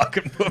then he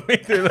fucking put me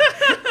through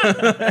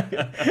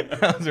the...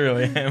 I was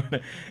really hammering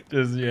it.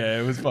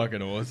 It was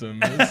fucking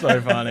awesome. It was so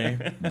funny.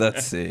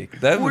 That's sick.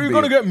 That Well, would you're be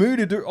going to get me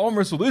to do arm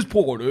wrestle this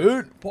poor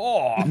dude. Fuck.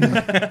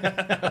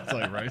 I was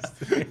like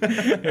roasting.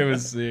 It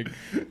was sick.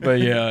 But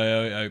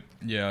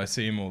I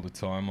see him all the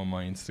time on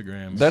my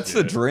Instagram. That's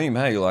the dream,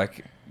 hey?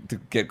 Like to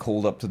get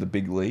called up to the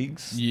big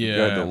leagues. Yeah.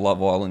 Go to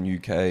Love Island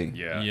UK.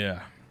 Yeah.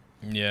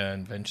 Yeah,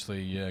 and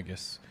eventually, I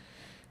guess.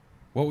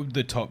 What would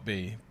the top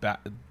be?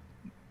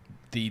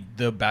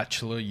 The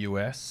Bachelor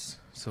US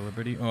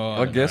celebrity?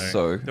 Oh, I guess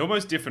so. They're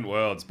almost different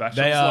worlds.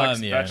 Bachelor's They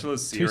are,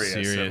 Bachelor's too serious,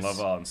 serious. and Love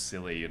Island's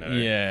silly, you know.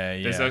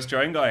 Yeah. There's an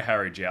Australian guy,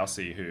 Harry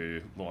Jousey,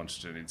 who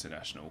launched an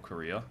international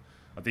career.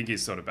 I think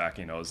he's sort of back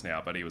in Oz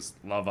now, but he was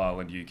Love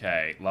Island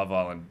UK,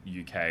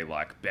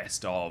 like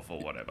best of or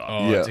whatever.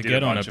 Oh, Yeah. to Did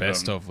get on a bunch of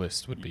best them. of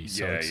list would be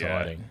so Yeah, yeah.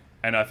 exciting.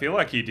 And I feel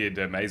like he did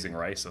Amazing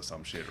Race or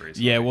some shit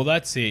recently. Yeah, well,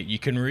 that's it. You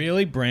can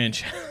really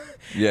branch.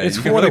 Yeah, It's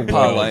you for can the really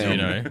parlay world, you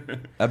them. know.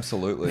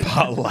 Absolutely.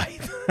 Parlay.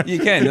 You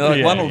can. Like,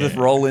 Yeah, one will yeah. just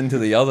roll into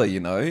the other.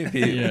 You know, if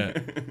you, Yeah.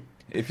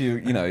 if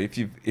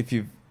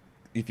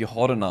you're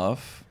hot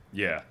enough,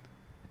 Yeah.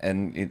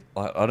 and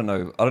I don't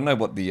know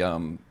what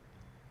the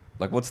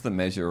like what's the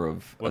measure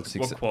of What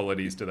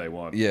qualities do they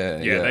want? Yeah,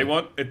 yeah. They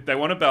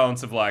want a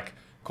balance of like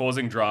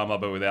causing drama,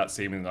 but without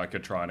seeming like you're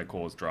trying to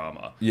cause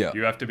drama. Yeah.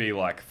 You have to be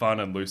like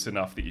fun and loose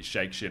enough that you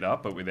shake shit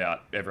up, but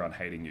without everyone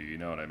hating you. You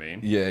know what I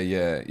mean? Yeah. You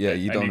don't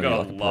and you know gotta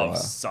like a love pariah.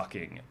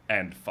 sucking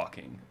and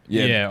fucking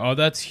Yeah. Oh,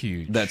 that's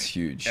huge. That's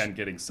huge. and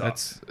getting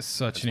sucked. That's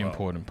such as an well.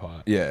 important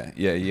part. Yeah.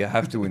 You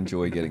have to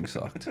enjoy getting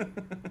sucked.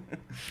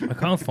 I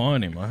can't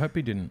find him. I hope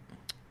he didn't.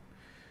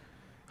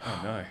 Oh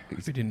no. I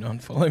hope he didn't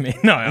unfollow me.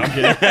 No, I'm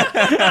kidding.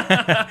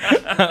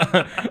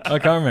 I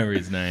can't remember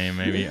his name.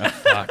 Maybe. Oh,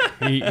 fuck.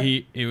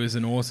 He was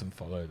an awesome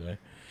follow though.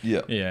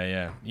 Yeah.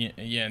 Yeah.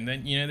 And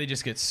then they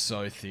just get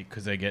so thick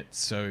because they get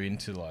so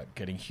into like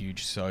getting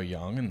huge so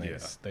young, and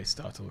they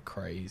start to look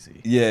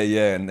crazy.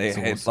 Yeah, and It's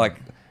it's awesome. like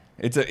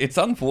it's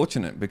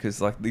unfortunate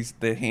because like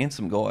they're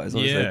handsome guys,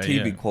 obviously they're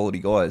TV quality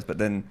guys, but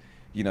then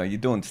you're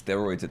doing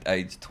steroids at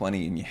age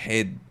 20 and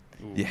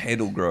your head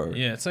will grow.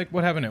 Yeah, it's like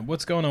what happened.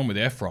 What's going on with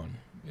Efron?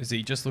 Is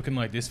he just looking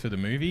like this for the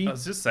movie? I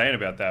was just saying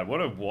about that.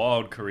 What a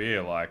wild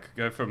career! Like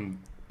go from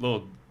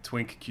little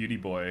twink cutie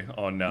boy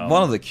on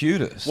One of the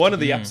cutest. one of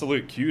the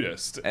absolute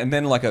cutest. And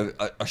then like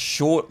a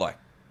short like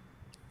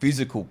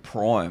physical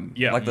prime.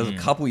 Yeah. Like there's a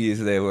couple years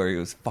there where he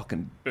was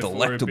fucking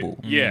delectable.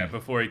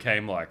 Before he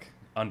came like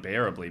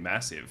unbearably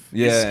massive.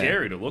 Yeah. He's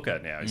scary to look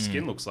at now. His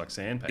skin looks like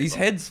sandpaper. His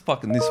head's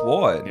fucking this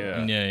wide.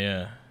 Yeah.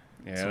 Yeah.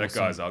 That awesome.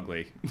 guy's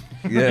ugly.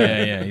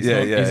 Yeah.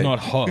 He's not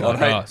hot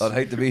like us. I'd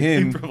hate to be He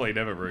him. probably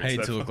never roots. Hate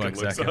that to look like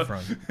fucking Zac loser.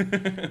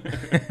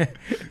 Efron.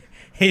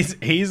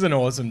 He's an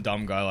awesome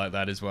dumb guy like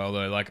that as well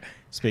though. Like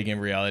speaking of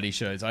reality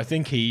shows, I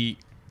think he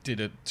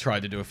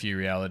tried to do a few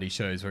reality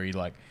shows where he's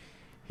like,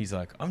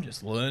 I'm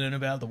just learning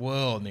about the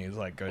world, and he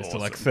like goes to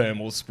like Awesome.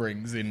 thermal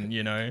springs in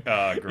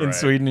Oh, great. in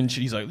Sweden, and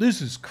he's like,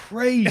 this is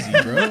crazy,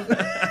 bro.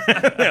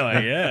 They're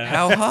like, yeah.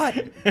 How hot?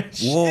 Whoa.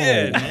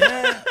 Shit,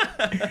 man.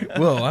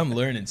 Well, I'm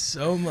learning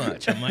so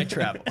much on my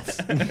travels.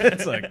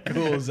 It's like,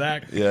 cool,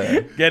 Zach.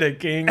 Yeah. Get it,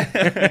 King.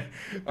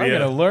 I'm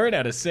going to learn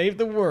how to save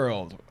the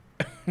world.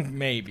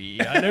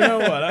 Maybe. I don't know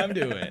what I'm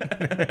doing.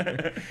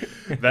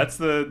 That's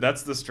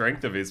the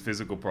strength of his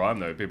physical prime,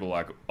 though. People are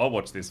like, I'll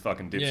watch this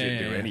fucking dipshit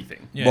do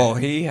anything. Yeah. Well,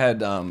 he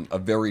had a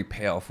very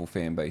powerful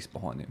fan base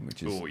behind him,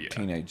 which is Oh, yeah.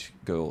 teenage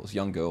girls,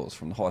 young girls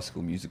from the High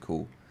School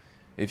Musical.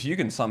 If you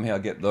can somehow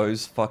get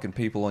those fucking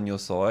people on your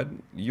side,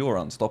 you're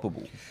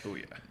unstoppable. Oh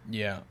yeah.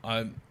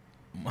 Yeah,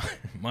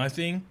 my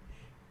thing,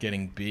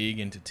 getting big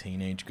into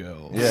teenage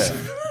girls. Yeah.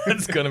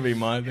 That's gonna be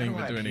my thing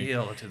How for do I 20.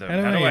 appeal to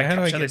them? How do I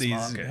capture get this these?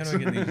 market? How do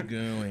I get these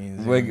girlies?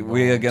 We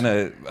are involved? going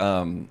to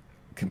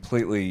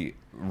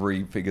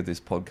reconfigure this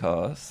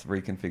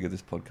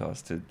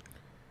podcast to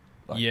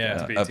Yeah.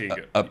 To be a teen-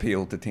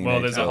 appeal to teenage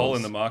Well, there's a hole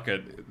in girls. the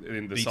market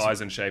in the BT.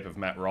 size and shape of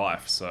Matt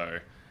Rife, so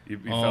you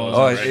Oh. fellas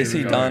Oh, are ready is to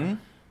he go. done?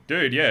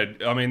 Dude, yeah.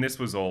 I mean, this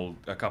was all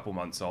a couple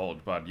months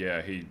old, but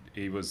yeah, he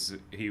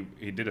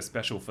did a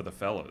special for the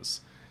fellas,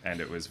 and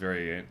it was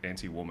very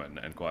anti-woman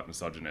and quite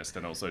misogynist,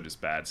 and also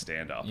just bad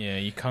stand-up. Yeah,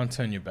 you can't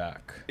turn your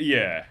back.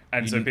 Yeah,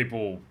 and so You-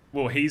 people,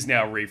 well, he's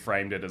now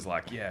reframed it as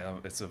like, yeah,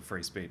 it's a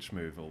free speech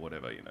move or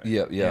whatever, you know.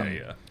 Yeah.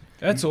 yeah.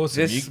 That's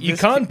awesome. This- you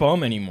this can't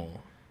bomb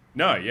anymore.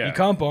 No, yeah. You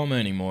can't bomb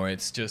anymore.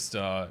 It's just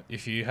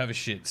if you have a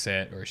shit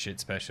set or a shit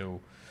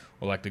special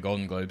or like the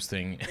Golden Globes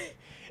thing,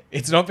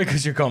 it's not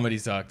because your comedy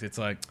sucked. It's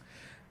like,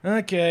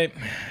 okay,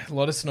 a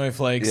lot of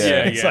snowflakes.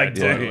 Yeah, it's yeah, like,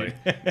 totally. dude,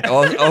 I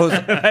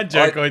that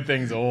Jokoid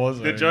thing's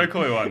awesome. The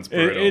Jokoid one's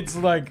brutal. It's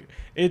like,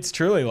 it's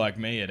truly like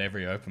me at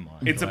every open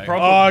mic. It's a like,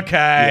 proper-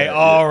 okay, Yeah,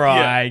 all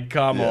yeah. right,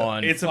 come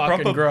on. It's a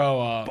fucking proper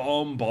grow up.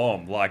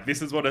 bomb. Like,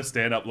 this is what a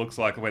stand-up looks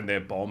like when they're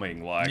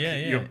bombing. Like, Yeah,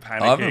 yeah. you're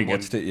panicking. I haven't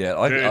watched it yet.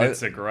 Dude, I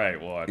it's a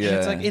great watch. Yeah.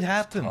 It's like, it it's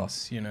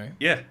happens, you know?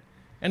 Yeah.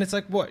 And it's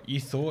like, what?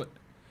 You thought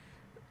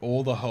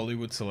all the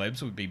Hollywood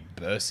celebs would be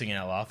bursting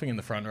out laughing in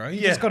the front row? You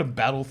Yeah. just got to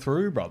battle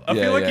through, brother. I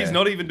Yeah, feel like yeah. he's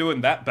not even doing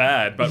that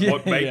bad, but Yeah,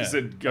 what makes yeah.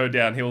 it go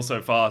downhill so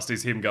fast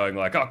is him going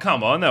like, "Oh,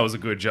 come on, that was a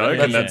good joke,"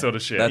 Yeah, and yeah. that sort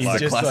of shit. That's He's the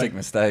just classic like-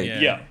 mistake. yeah.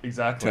 yeah,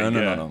 exactly.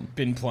 Turning yeah. on them.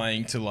 Been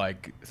playing to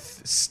like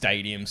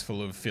stadiums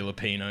full of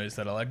Filipinos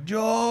that are like,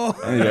 Joe!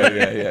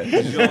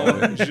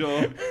 Yeah.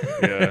 Sure.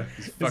 Yeah.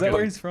 Is that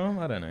where he's from?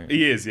 I don't know.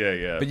 He is,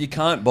 yeah. But you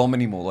can't bomb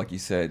anymore, like you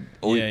said.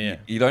 Or Yeah, yeah.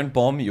 You don't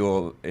bomb.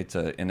 It's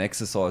an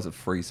exercise of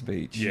free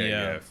speech. Yeah,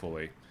 Yeah.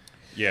 fully.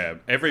 Yeah,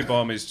 every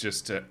bomb is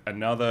just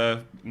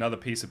another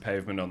piece of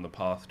pavement on the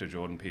path to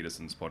Jordan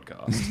Peterson's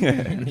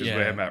podcast. Which is Yeah.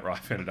 where Matt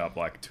Rife ended up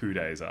like 2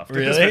 days after the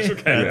Really? special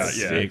came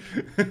That's out. Yeah.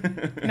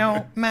 sick.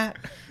 No, Matt,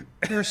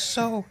 you're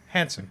so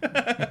handsome.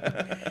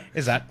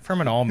 Is that from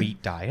an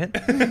all-meat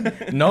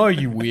diet? No,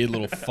 you weird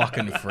little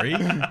fucking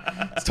freak.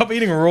 Stop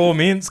eating raw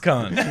mince,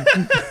 cunt.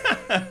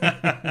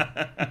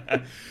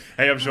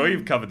 Hey, I'm sure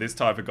you've covered this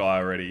type of guy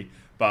already,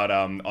 but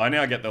I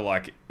now get the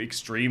like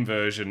extreme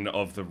version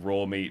of the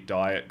raw meat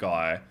diet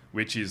guy,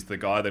 which is the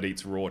guy that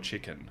eats raw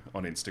chicken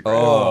on Instagram.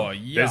 Oh,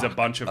 There's a yuck.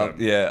 bunch of them.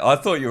 Yeah, I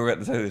thought you were going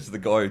to say this is the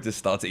guy who just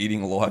starts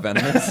eating live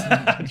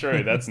animals.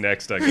 True, that's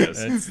next, I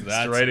guess. That's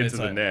Straight it's into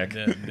the like neck.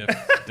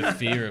 The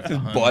fear of the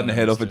Biting the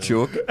head off a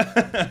chook.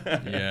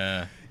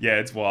 Yeah. Yeah,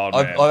 it's wild,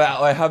 man.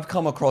 I have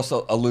come across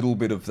a little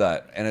bit of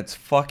that, and it's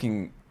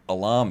fucking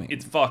alarming.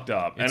 It's fucked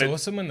up. It's and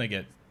awesome when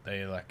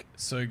they're like,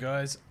 so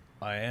guys,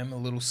 I am a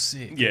little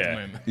sick Yeah. at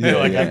the moment. Yeah, They're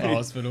like yeah. at the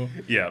hospital.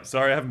 Yeah,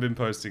 sorry I haven't been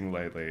posting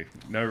lately.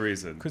 No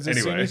reason. Because anyway,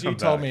 as soon as you I'm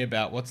told back. me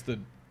about what's the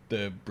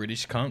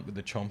British cunt with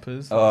the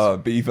chompers.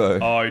 Bevo.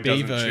 Oh, he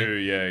doesn't Bevo. chew,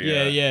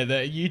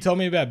 yeah. You told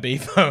me about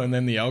Bevo, and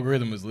then the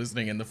algorithm was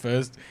listening, and the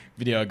first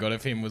video I got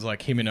of him was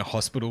like him in a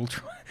hospital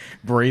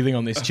breathing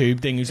on this tube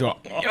thing. He's like,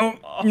 "Oh,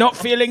 not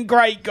feeling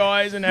great,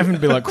 guys," and having to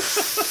be like,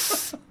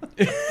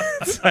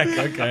 it's like,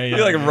 okay.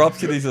 He like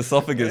ruptured his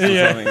esophagus or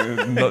Yeah.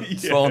 something. Not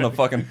swallowing a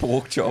fucking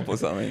pork chop or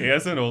something. He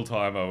has an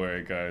all-timer where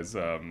he goes,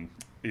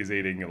 he's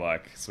eating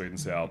like sweet and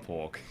sour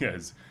pork. He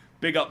goes,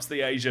 big ups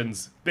the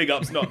Asians, big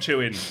ups not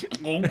chewing.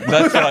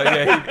 That's right.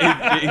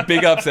 Yeah, he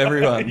big ups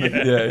everyone.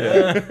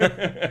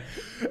 Yeah.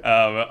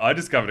 I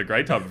discovered a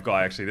great type of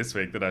guy actually this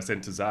week that I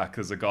sent to Zach.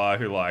 There's a guy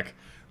who like,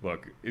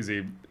 look, is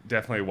he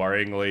definitely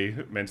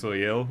worryingly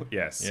mentally ill?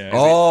 Yes. Yeah.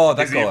 Oh,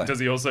 that guy. Does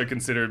he also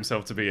consider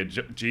himself to be a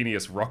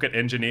genius rocket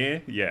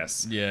engineer?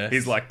 Yes. Yes.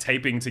 He's like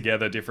taping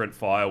together different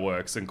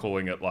fireworks and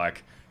calling it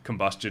like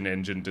combustion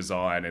engine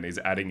design, and he's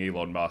adding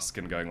Elon Musk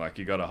and going like,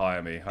 you got to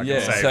hire me. I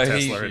can save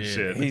Tesla and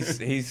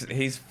shit.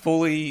 He's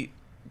fully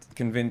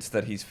convinced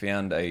that he's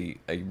found a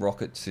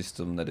rocket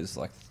system that is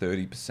like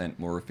 30%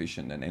 more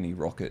efficient than any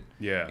rocket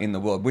Yeah. in the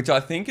world, which I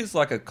think is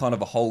like a kind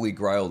of a holy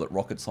grail that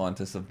rocket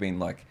scientists have been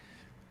like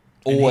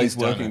And always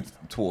he's done working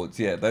towards.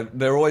 Yeah,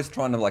 they're always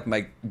trying to like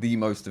make the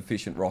most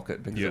efficient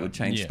rocket because Yeah. it would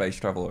change Yeah. space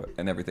travel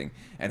and everything.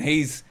 And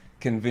he's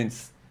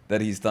convinced that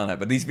he's done it.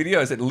 But these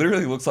videos, it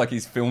literally looks like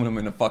he's filming them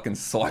in a fucking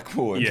psych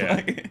ward. Yeah.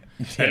 Like,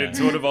 And it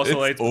sort of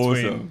oscillates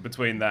awesome.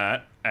 between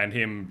that and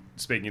him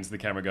speaking into the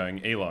camera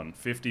going, Elon,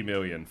 50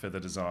 million for the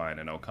design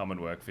and I'll come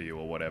and work for you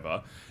or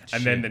whatever.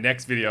 And then the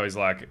next video is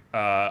like,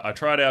 I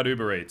tried out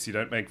Uber Eats. You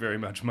don't make very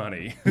much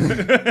money.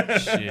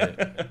 Shit.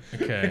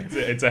 Okay.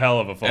 It's a hell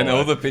of a follow. and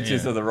all the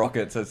pictures Yeah. of the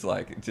rockets, it's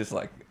like just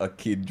like a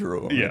kid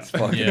drew 'em. Yeah. It's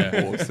fucking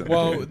Yeah. awesome.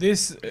 Well,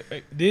 this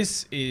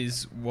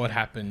is what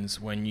happens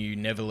when you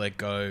never let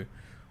go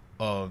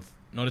of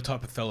not a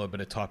type of fella,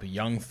 but a type of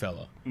young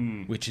fella,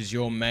 which is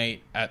your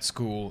mate at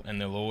school, and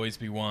there'll always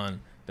be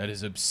one that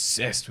is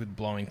obsessed with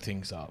blowing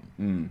things up,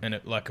 and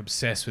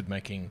obsessed with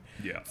making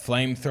Yeah.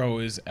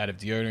 flamethrowers out of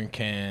deodorant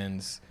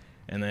cans,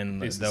 and then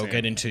This is they'll him.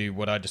 get into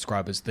what I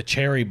describe as the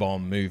cherry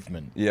bomb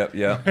movement. Yep.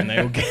 And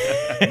they will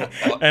get,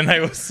 and they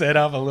will set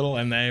up a little,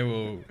 and they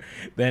will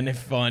then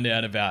find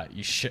out about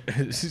you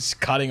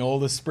cutting all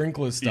the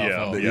sprinkler stuff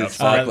Yeah, off. the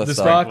sparkler the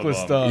stuff. sparkler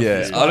Bomb. stuff.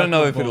 Yeah, the I don't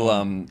know if sparkler it'll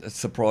bomb.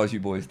 surprise you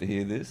boys to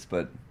hear this,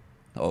 but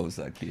I was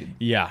that kid.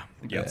 Yeah,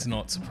 Yeah. it's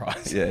not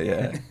surprising.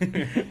 Yeah.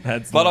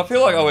 That's But not I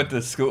feel like I surprising. went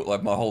to school,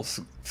 like my whole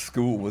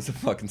school was a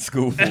fucking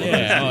school full of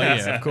Yeah,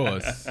 this. of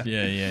course.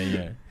 Yeah.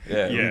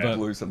 Yeah, Yeah. we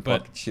blew some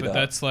fucking shit But up.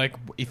 that's like,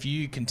 if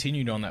you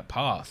continued on that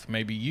path,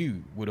 maybe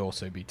you would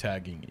also be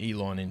tagging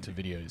Elon into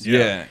videos.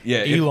 Yeah.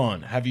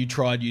 Elon, have you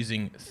tried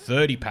using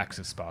 30 packs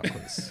of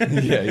sparklers?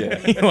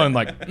 Yeah. Elon,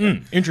 like,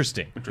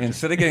 interesting.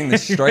 Instead of getting the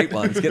straight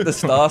ones, get the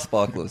star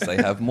sparklers. They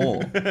have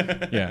more.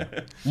 Yeah.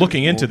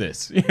 Looking into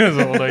this.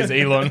 All those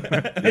Elon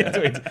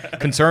tweets.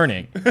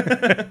 Concerning.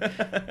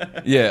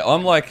 Yeah,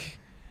 I'm like,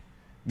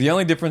 the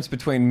only difference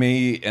between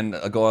me and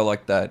a guy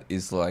like that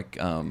is like,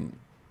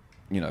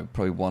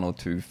 probably 1 or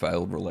 2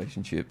 failed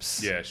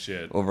relationships. Yeah,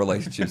 shit. Or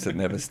relationships that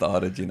never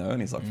started,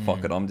 and he's like,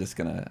 fuck it,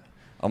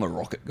 I'm a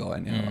rocket guy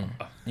now.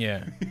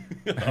 Yeah.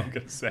 I'm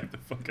gonna save the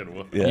fucking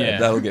world. Yeah,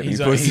 that'll get me he's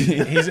pussy.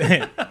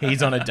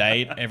 he's on a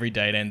date. Every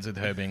date ends with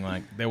her being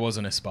like, there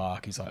wasn't a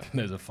spark. He's like,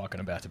 there's a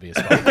fucking about to be a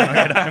spark.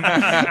 I'm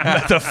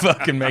about to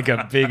fucking make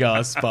a big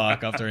ass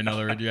spark after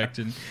another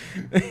rejection.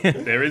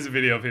 There is a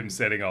video of him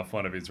setting off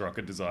one of his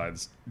rocket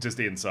designs just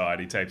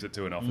inside. He tapes it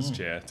to an office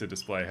chair to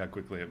display how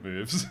quickly it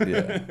moves.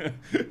 Yeah.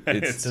 And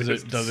It's-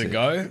 Does it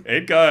go?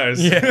 It goes.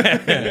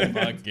 Yeah.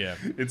 Fuck yeah.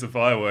 It's a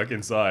firework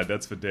inside.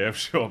 That's for damn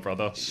sure,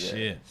 brother.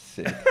 Shit.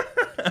 Sick.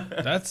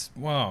 That's,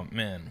 wow,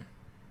 man.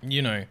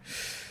 The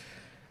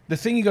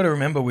thing you got to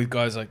remember with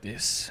guys like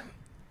this,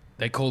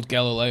 they called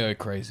Galileo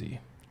crazy.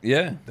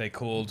 Yeah. They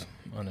called,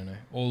 I don't know,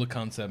 all the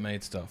cunts that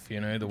made stuff, the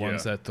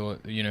ones Yeah. that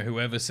thought,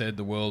 whoever said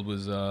the world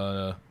was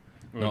not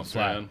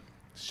flat. Man.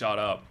 Shut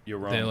up. You're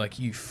wrong. They're like,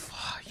 you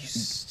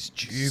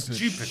stupid.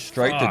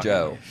 Straight to fuck.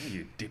 jail.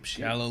 You dipshit.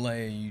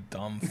 Galileo, you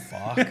dumb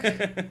fuck.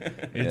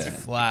 It's Yeah.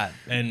 flat.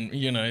 And,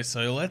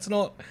 so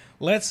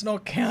let's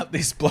not count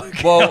this bloke.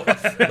 Well,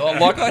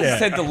 like I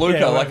said to Luca,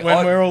 Yeah, like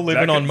when we're all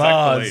living on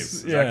Mars.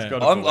 Zach's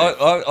got Yeah. to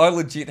believe. I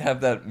legit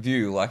have that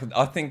view. Like,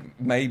 I think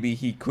maybe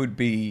he could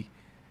be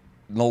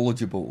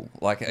knowledgeable.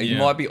 Like, he Yeah.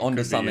 might be onto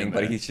Could be something, in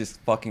but there. he's just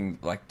fucking,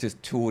 like,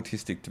 just too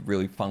autistic to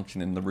really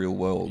function in the real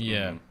world.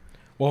 Yeah.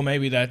 Well,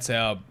 maybe that's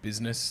our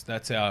business.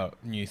 That's our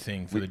new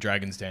thing for the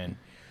Dragon's Den.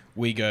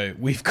 We go,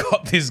 we've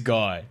got this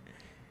guy,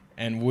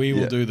 and we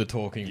will Yeah. do the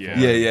talking Yeah. for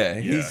him. Yeah.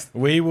 He's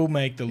We will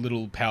make the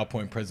little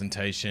PowerPoint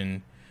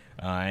presentation,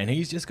 and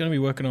he's just going to be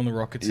working on the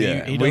rockets.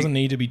 Yeah, He doesn't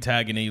need to be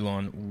tagging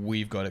Elon.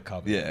 We've got it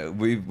covered. yeah.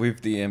 We've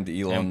DM'd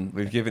Elon.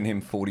 We've given him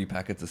 40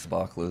 packets of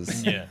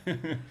sparklers. Yeah.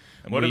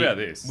 And What about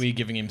this? We're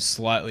giving him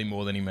slightly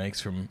more than he makes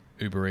from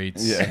Uber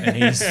Eats. Yeah. And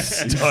he's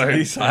stoked.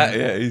 He's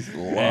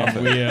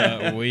laughing.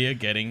 And we are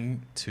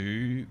getting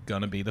to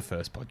gonna be the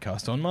first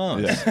podcast on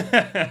Mars.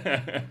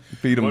 Yeah.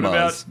 Beat him What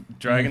Mars. about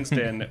Dragon's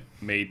Den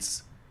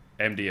meets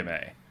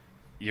MDMA?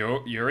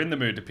 You're in the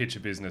mood to pitch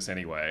a business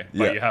anyway,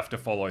 but Yeah. you have to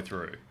follow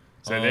through.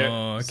 So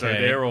Oh, so okay.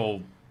 they're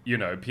all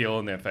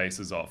peeling their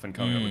faces off and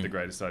coming up with the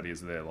greatest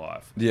ideas of their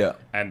life. Yeah.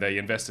 And the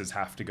investors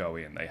have to go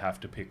in. They have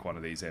to pick one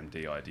of these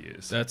MD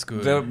ideas. That's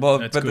good. Well,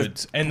 That's but good.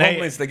 the And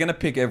problem is they're going to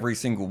pick every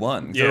single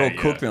one. They're Yeah, all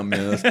yeah. cooked on me.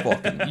 That's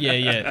fucking.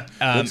 yeah.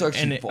 That's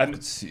actually and,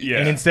 fucking sick. yeah.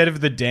 and instead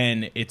of the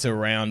den, it's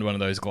around one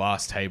of those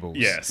glass tables.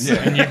 Yes. Yeah.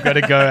 And you've got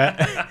to go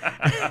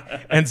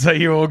out. And so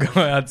you all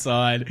go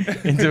outside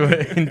into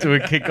a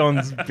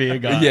Kick-On's beer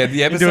garden. Yeah,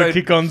 the Into a episode-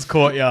 Kick-On's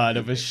courtyard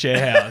of a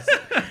share house.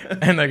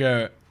 And they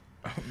go...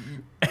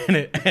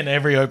 And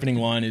every opening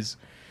line is,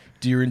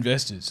 "Dear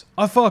investors,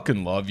 I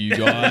fucking love you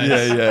guys."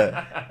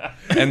 Yeah.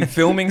 And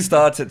filming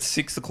starts at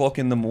 6 o'clock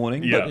in the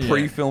morning, Yeah. but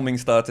pre-filming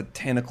starts at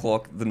 10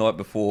 o'clock the night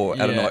before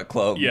at a Yeah.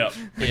 nightclub. Yep.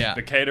 Yeah.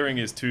 The catering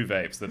is 2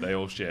 vapes that they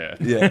all share.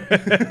 Yeah.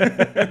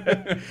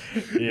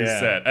 Is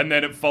set. And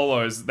then it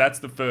follows, that's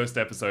the first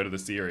episode of the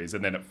series,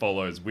 and then it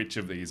follows which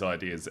of these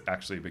ideas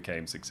actually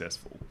became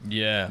successful.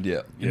 Yeah.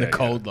 Yeah. In the Yeah,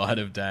 cold light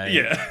of day.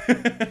 Yeah.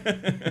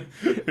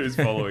 Who's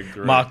following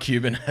through? Mark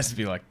Cuban has to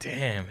be like,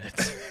 damn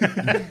it.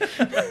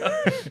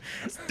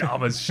 It's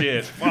dumb as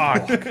shit.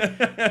 Fuck.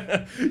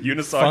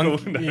 Unicycle.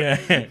 Yeah.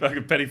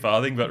 Fucking penny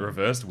farthing, but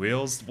reversed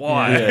wheels.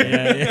 Why?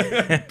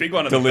 Yeah. Big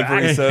one at the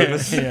Delivery back.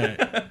 service.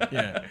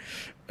 Yeah.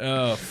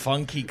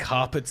 Funky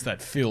carpets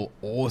that feel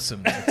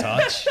awesome to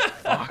touch.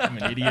 Fuck, I'm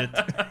an idiot.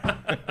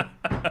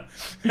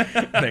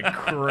 They're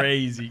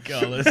crazy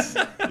colors.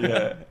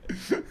 Yeah.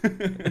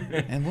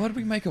 And why do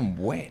we make them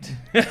wet?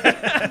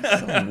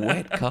 Some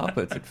wet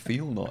carpets that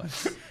feel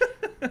nice.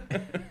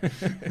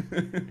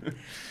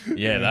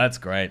 Yeah, that's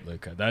great,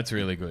 Luca. That's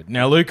really good.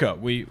 Now, Luca,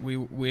 we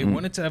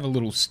wanted to have a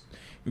little.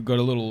 We've got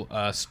a little.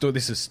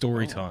 This is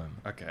story time.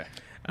 Okay.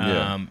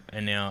 Yeah.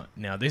 And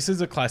now this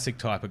is a classic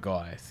type of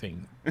guy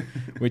thing,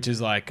 which is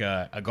like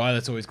a guy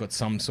that's always got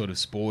some sort of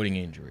sporting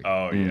injury.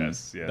 Oh,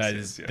 yes.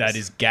 That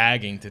is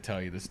gagging to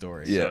tell you the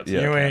story. Yeah, So yeah. it's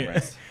no Anyway,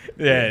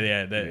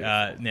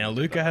 cameras. Now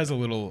Luca has a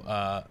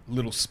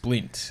little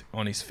splint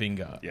on his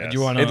finger. Yes. Do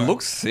you wanna, It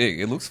looks sick.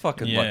 It looks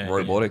fucking Yeah, like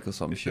robotic or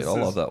some shit. I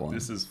love that one.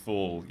 This is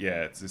full.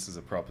 Yeah, this is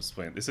a proper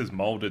splint. This is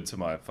molded to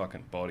my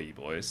fucking body,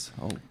 boys.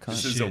 Oh, This cunt.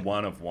 is a shit.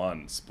 1 of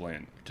 1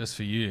 splint. just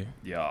for you.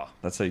 Yeah.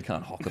 That's how you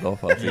can't hock it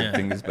off. I think Yeah.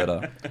 fingers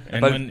better.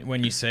 And But-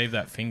 when you save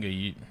that finger,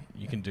 you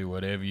can do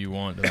whatever you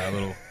want to that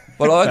little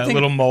But I that think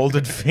little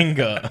molded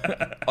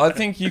finger. I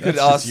think you could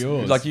That's just ask,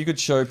 yours. like, you could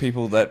show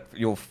people that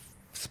your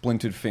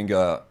splintered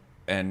finger,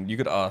 and you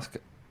could ask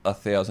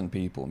 1,000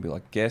 people and be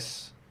like,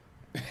 guess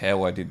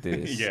how I did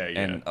this. Yeah.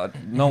 And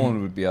no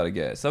one would be able to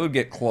guess. They would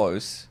get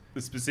close.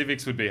 The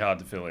specifics would be hard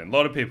to fill in. A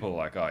lot of people are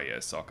like, oh yeah,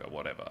 soccer,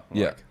 whatever.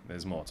 Yeah. Like,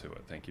 there's more to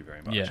it. Thank you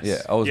very much. Yes.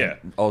 Yeah, I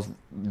was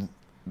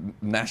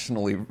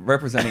nationally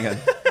representing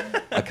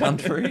a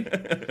country.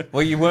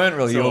 Well, you weren't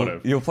really. Sort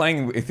of. You were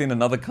playing within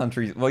another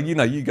country. Well, you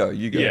go.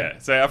 Yeah.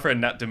 So our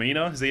friend Nat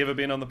Demeanor, has he ever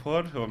been on the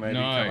pod? Or maybe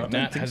come No, up?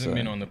 Nat think hasn't so.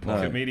 been on the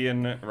pod. No.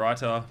 Comedian,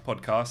 writer,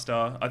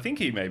 podcaster. I think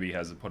he maybe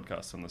has a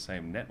podcast on the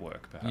same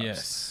network, perhaps.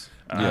 Yes.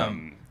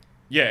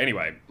 Yeah,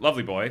 anyway,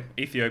 lovely boy,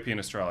 Ethiopian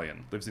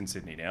Australian, lives in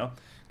Sydney now.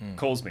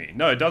 Calls me.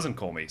 No, it doesn't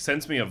call me.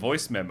 Sends me a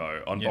voice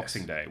memo on Yes.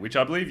 Boxing Day, which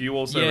I believe you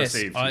also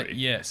received.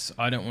 Yes,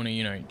 I don't want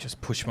to,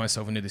 just push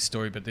myself into this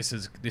story, but this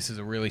is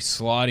a really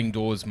sliding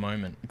doors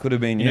moment. Could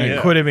have been You know, you.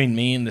 it could have been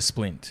me in the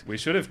splint. We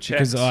should have checked.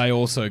 Because I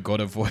also got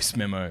a voice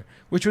memo,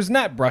 which was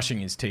Nat brushing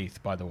his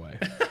teeth, by the way.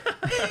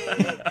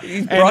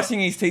 He's brushing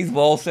his teeth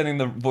while sending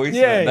the voice.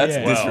 Yeah, That's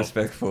yeah. Well,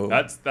 disrespectful.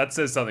 That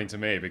says something to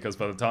me, because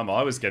by the time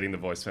I was getting the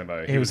voice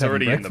memo, he He was was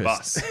already having in the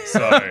bus. breakfast.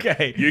 So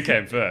Okay. you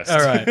came first. All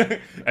right.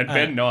 And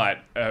Ben Knight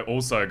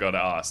also got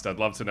asked. I'd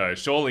love to know.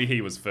 Surely he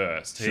was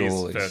first.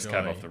 Surely. He's first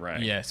cab off the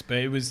rank. Yes, but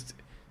it was...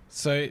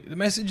 So the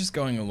message is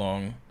going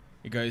along.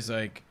 It goes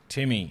like,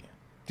 Timmy...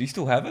 Do you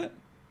still have it?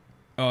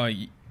 Oh,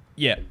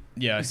 yeah,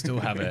 I still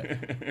have it.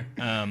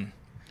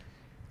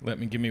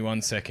 Give me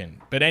 1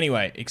 second. But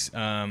anyway, shit,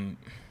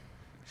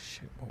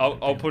 what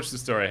would I'll it be? push the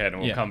story ahead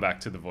and we'll Yeah. come back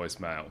to the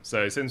voicemail.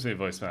 So he sends me a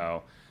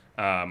voicemail,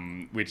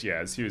 which,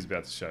 as Hugh was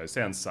about to show,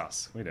 sounds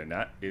sus. We know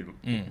Nat. He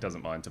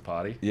doesn't mind to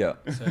party. Yeah.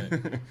 So,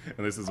 And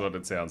this is what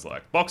it sounds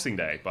like. Boxing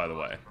Day, by the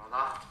way.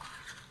 Brother,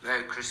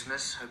 Merry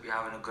Christmas. Hope you're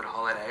having a good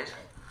holidays.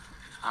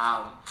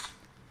 I'm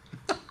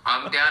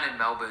down in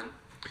Melbourne.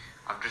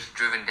 I've just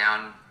driven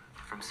down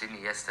from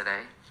Sydney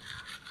yesterday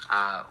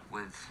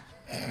with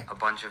a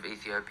bunch of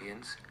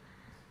Ethiopians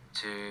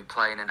to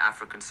play in an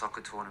African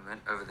soccer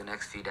tournament over the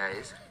next few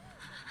days.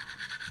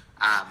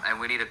 And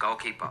we need a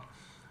goalkeeper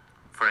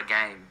for a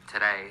game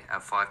today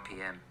at 5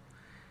 p.m.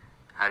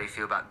 How do you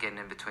feel about getting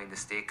in between the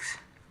sticks?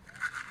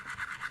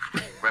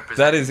 That is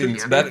Representing that is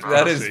Ethiopia for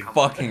us. Come on, I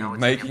fucking know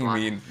it's in your making blood.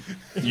 me Let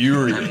me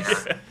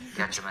furious. know.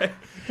 Catch you, mate.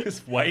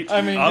 Just wait.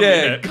 I mean, I'm in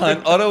Yeah, it.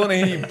 cunt. I don't want to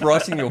hear you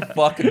brushing your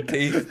fucking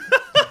teeth.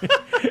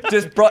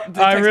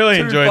 I really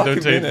enjoyed the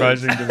tooth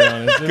brushing, to be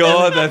honest.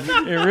 God,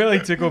 It really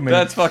tickled me.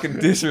 that's fucking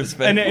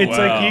disrespectful. And it's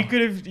Wow. like you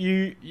could have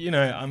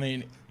I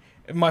mean,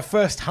 my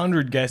first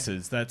 100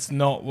 guesses, that's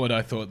not what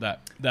I thought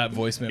that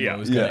voice memo Yeah.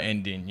 was going Yeah. to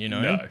end in,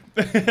 No.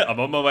 I'm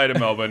on my way to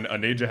Melbourne. I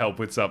need your help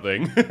with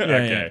something.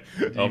 Okay.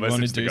 Do you I'll want to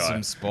message the do guy.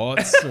 some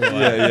spots? Or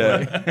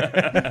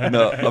Yeah.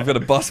 No, I've got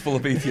a bus full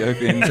of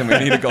Ethiopians and we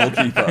need a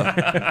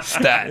goalkeeper.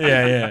 Stat.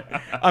 Yeah.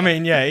 I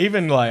mean,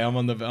 even like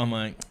I'm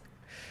like,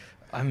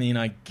 I mean,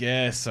 I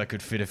guess I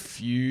could fit a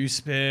few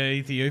spare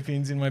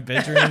Ethiopians in my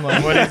bedroom.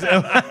 Like, what is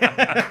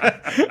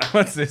it?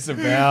 What's this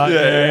about?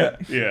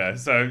 Yeah,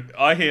 so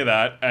I hear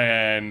that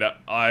and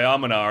I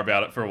and ah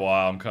about it for a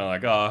while. I'm kind of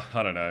like, oh,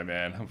 I don't know,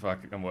 man.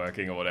 I'm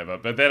working or whatever.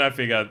 But then I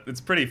figure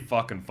it's pretty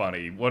fucking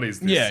funny. What is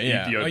this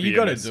Yeah. Oh, Ethiopian you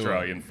gotta do it.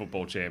 Australian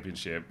football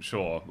championship?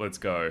 Sure, let's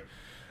go.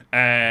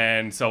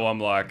 And so I'm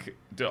like,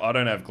 I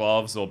don't have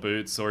gloves or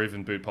boots or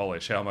even boot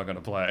polish. How am I going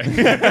to play?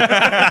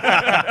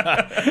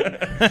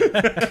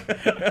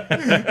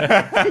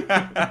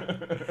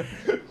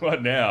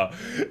 What now?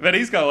 But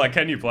he's kind of like,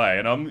 can you play?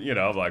 And I'm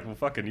like, well,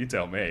 fucking you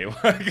tell me.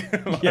 Like,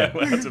 am I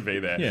allowed to be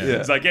there? Yeah.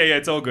 It's like, yeah,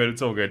 it's all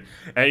good.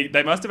 And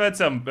they must have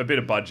had a bit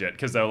of budget,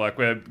 because they were like,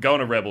 we're going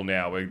to Rebel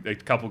now. A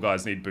couple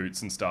guys need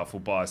boots and stuff. We'll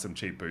buy some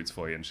cheap boots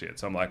for you and shit.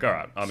 So I'm like, all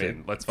right, I'm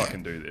in. Let's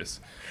fucking do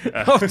this.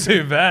 Not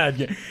too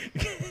bad.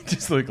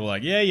 Just look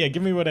like,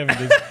 give me whatever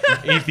this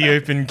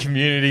Ethiopian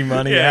community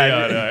money.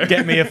 Yeah, I know.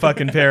 Get me a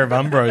fucking pair of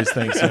Umbros,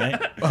 thanks, mate.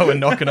 Oh, we're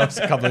knocking off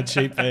a couple of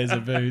cheap pairs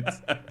of boots.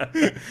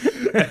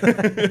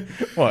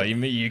 What,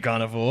 you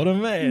can't afford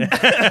them, mate?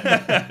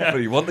 What, do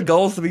you want the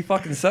goals to be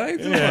fucking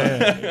saved?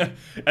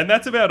 And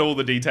that's about all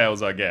the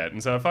details I get.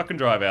 And so I fucking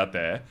drive out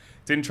there.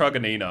 It's in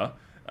Truganina,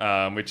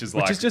 which is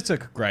like... Which is just a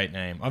great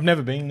name. I've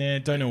never been there,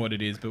 don't know what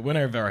it is, but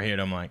whenever I hear it,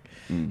 I'm like,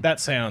 that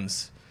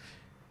sounds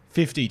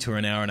 50 to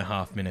an hour and a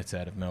half minutes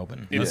out of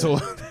Melbourne. That's all.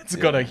 That's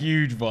got a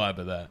huge vibe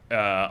of that.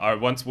 I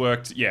once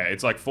worked... Yeah,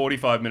 it's like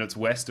 45 minutes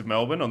west of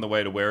Melbourne on the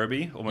way to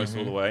Werribee, almost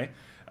all the way.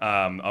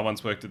 I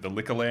once worked at the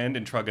Liquorland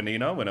in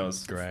Truganina when I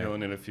was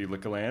filling in a few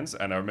Liquorlands,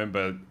 and I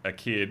remember a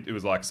kid who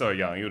was like so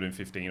young, he would have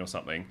been 15 or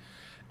something,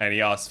 and he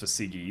asked for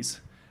ciggies,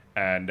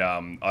 and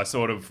I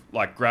sort of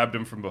like grabbed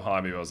him from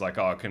behind me. I was like,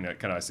 oh, can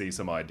I see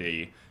some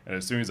ID? And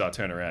as soon as I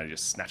turned around, he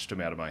just snatched him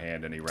out of my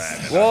hand and he ran.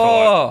 And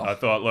Whoa! I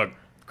thought, look,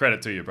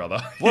 credit to you,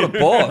 brother. What a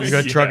boss. You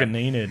got Yeah.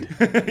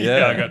 Truganinaed.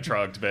 Yeah, I got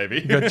trugged, baby.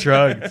 You got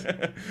trugged.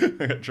 I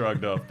got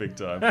trugged off big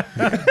time.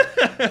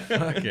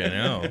 Fucking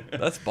hell.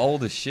 That's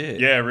bold as shit.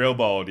 Yeah, real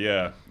bold,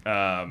 yeah.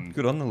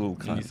 Good on the little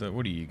And he's cunt. like,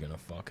 what are you going to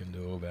fucking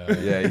do about it?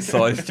 Yeah, he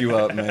sized you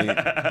up, mate. He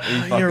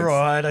fucking- You're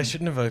right. I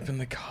shouldn't have opened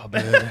the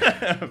cupboard.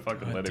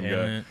 Fucking let him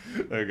damn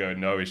go. There we go,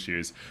 no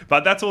issues.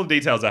 But that's all the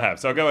details I have.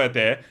 So I go out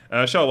there,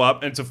 show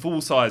up, and it's a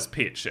full-size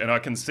pitch, and I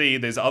can see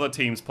there's other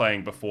teams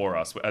playing before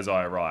us as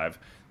I arrive.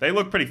 They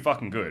look pretty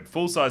fucking good.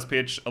 Full-size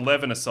pitch,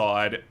 11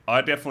 aside.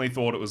 I definitely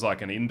thought it was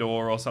like an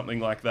indoor or something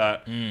like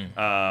that.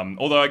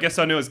 Although I guess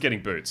I knew it was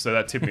getting boots, so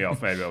that tipped me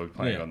off. Maybe I'll be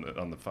playing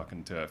Yeah. on the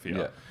fucking turf here.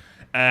 Yeah.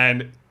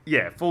 And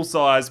yeah, full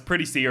size,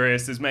 pretty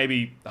serious. There's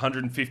maybe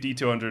 150,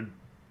 200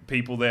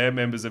 people there,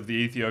 members of the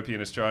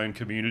Ethiopian Australian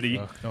community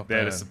Not there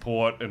to bad.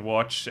 support and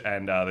watch.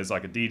 And there's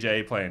like a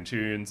DJ playing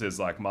tunes. There's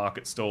like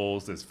market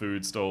stalls. There's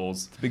food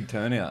stalls. Big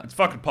turnout. It's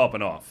fucking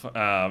popping off.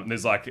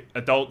 There's like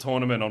adult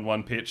tournament on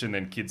one pitch and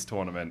then kids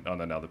tournament on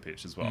another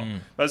pitch as well.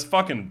 But it's a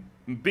fucking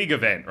big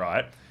event,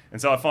 right?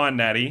 And so I find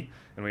Natty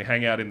and we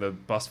hang out in the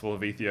bus full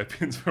of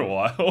Ethiopians for a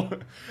while.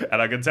 And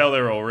I can tell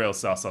they're all real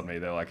sus on me.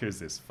 They're like, who's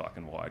this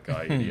fucking white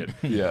guy idiot?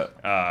 Yeah.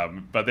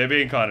 But they're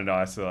being kind of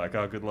nice. They're like,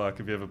 oh, good luck.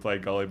 Have you ever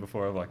played goalie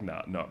before? I'm like,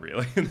 nah, not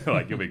really. They're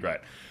like, you'll be great.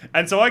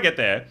 And so I get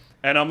there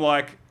and I'm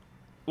like,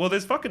 well,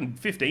 there's fucking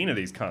 15 of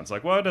these cunts.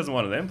 Like, why doesn't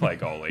one of them play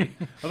goalie?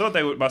 I thought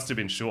they must have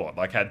been short,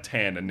 like had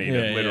 10 and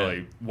needed Yeah,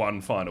 literally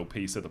one final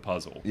piece of the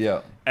puzzle.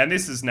 Yeah. And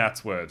this is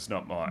Nat's words,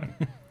 not mine.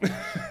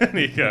 And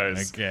he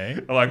goes, Okay.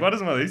 I'm like, why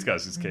doesn't one of these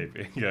guys just keep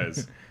it? He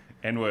goes,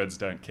 N-words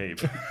don't keep.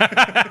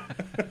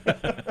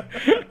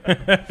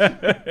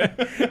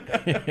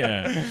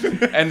 Yeah.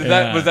 And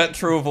that was that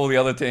true of all the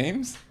other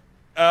teams?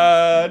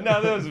 No,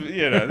 there was,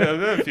 there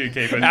were a few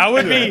keepers.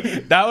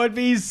 That would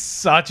be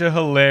such a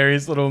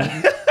hilarious little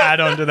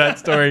add-on to that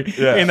story.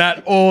 Yeah. In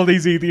that all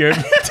these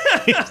Ethiopian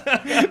teams,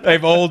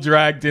 they've all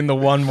dragged in the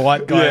one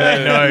white guy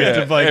they know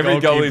to play Every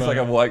goalkeeper. goalie's like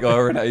a white guy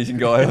or an Asian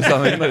guy or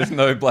something. There's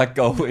no black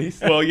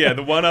goalies. Well, yeah,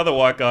 the one other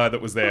white guy that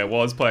was there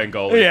was playing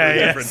goalie Yeah, for a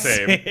yeah, different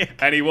team, sick.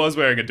 and he was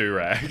wearing a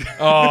do-rag.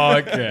 Oh,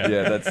 okay.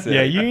 Yeah, that's it.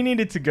 Yeah, you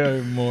needed to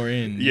go more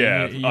in.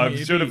 Yeah, I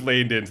it'd should be- have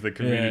leaned into the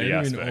community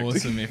yeah, it'd aspect. been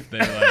awesome if they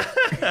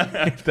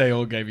if they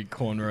all gave you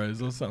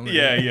cornrows or something.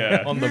 Yeah,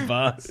 yeah. On the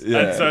bus. Yeah.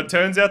 And so it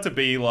turns out to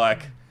be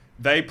like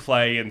they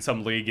play in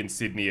some league in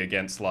Sydney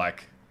against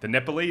like the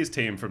Nepalese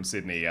team from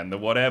Sydney and the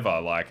whatever.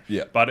 Like,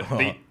 Yeah. But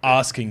Oh,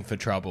 asking for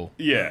trouble.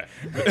 yeah,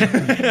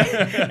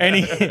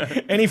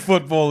 Any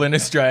football in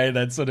Australia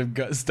that sort of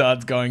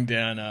starts going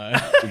down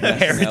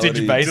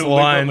heritage based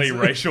deliberately lines.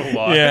 racial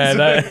lines.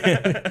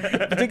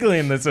 Yeah, particularly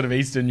in the sort of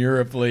Eastern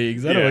Europe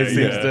leagues, that Yeah, always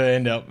seems yeah. to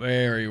end up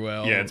very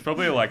well. Yeah, it's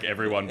probably like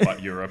everyone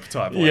but Europe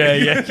type. League.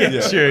 Yeah, We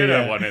sure.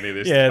 don't Yeah, want any of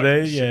this. yeah,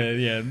 fucking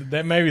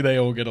shit. Maybe they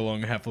all get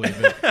along happily,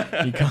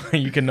 but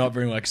you cannot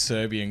bring like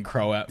Serbian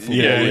Croat football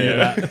Yeah, into yeah.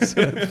 that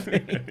sort of thing.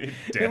 It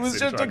Deaths was in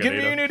just a Truganina.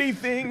 community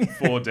thing.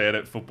 4 dead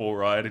at football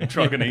ride in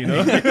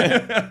Truganina.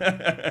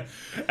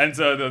 And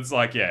so that's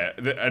like, yeah,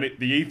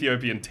 the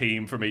Ethiopian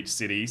team from each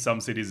city,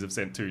 some cities have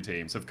sent 2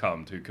 teams, have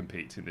come to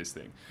compete in this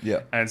thing.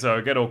 Yeah. And so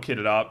I get all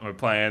kitted up, we're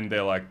playing,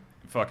 they're like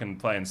fucking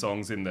playing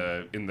songs in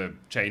the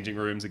changing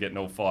rooms, are getting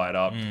all fired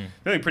up.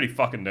 Feeling pretty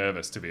fucking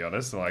nervous, to be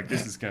honest. Like,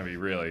 this is going to be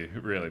really,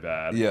 really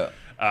bad. Yeah.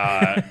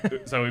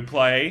 So we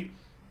play.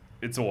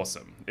 It's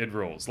awesome. It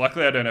rules.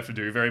 Luckily, I don't have to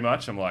do very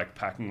much. I'm like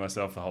packing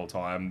myself the whole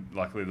time.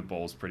 Luckily, the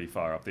ball's pretty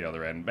far up the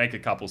other end. Make a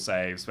couple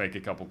saves, make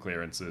a couple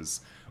clearances.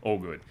 All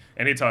good.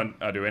 Anytime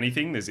I do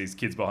anything, there's these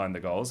kids behind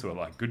the goals who are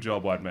like, good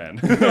job, white man.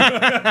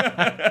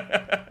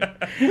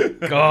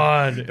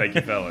 God. Thank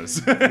you, fellas.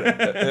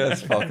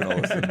 That's fucking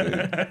awesome,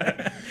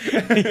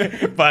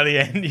 dude. By the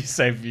end, you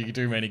say if you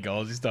do many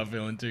goals, you start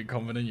feeling too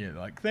confident. You're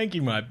like, thank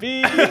you, my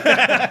B.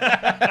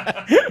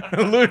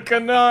 Luka,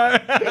 no.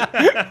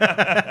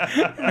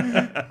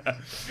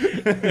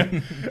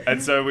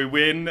 And so we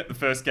win the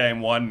first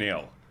game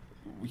 1-0.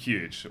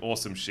 Huge,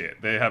 awesome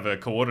shit. They have a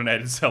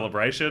coordinated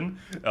celebration.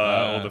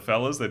 All the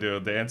fellas, they do a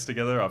dance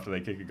together after they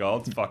kick a goal.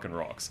 It's fucking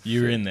rocks.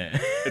 You're in there.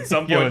 At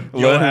some You're- point,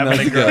 you're Learning having as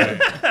a you go.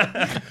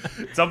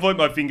 at some point,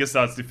 my finger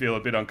starts to feel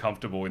a bit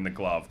uncomfortable in the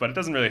glove, but it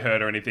doesn't really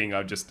hurt or anything.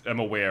 I just am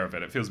aware of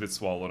it. It feels a bit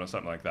swollen or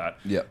something like that.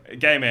 Yeah.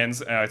 Game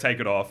ends, and I take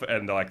it off,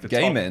 and like the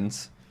Game top,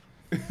 ends.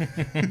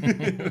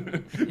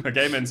 my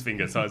game ends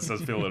finger, so it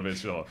does feel a little bit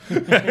sore.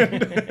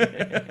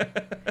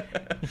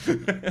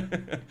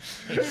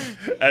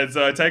 And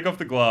so I take off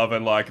the glove,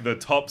 and like the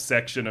top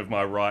section of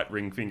my right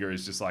ring finger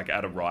is just like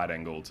at a right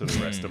angle to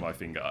the rest of my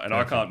finger, and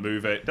I can't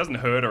move it. It doesn't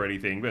hurt or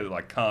anything, but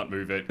like can't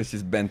move it. It's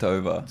just bent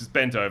over. Just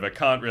bent over,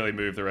 can't really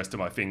move the rest of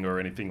my finger or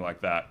anything like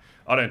that.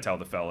 I don't tell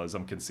the fellas,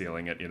 I'm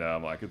concealing it,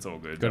 I'm like, it's all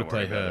good. Got to don't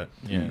play worry about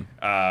hurt. it.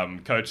 Yeah.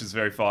 Coach is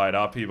very fired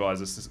up. He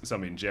buys us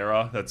some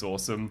injera. That's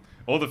awesome.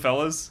 All the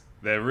fellas,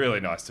 they're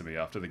really nice to me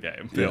after the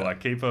game. They're Yeah. like,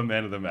 keeper,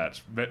 man of the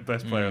match,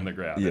 best player on the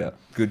ground. Yeah.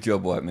 Good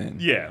job, white man.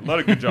 Yeah, a lot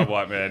of good job,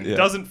 white man. Yeah.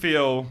 Doesn't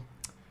feel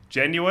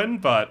genuine,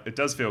 but it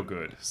does feel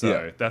good. So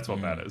Yeah. that's what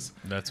matters.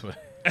 That's what.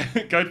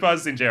 Coach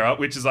buys us injera,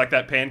 which is like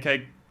that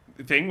pancake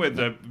thing with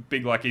the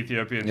big like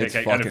Ethiopian It's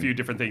cake and a fucking few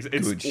different things.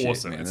 It's good shit,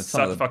 awesome. man. It's It's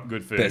some of such the fucking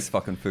good food. Best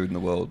fucking food in the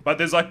world. But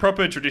there's like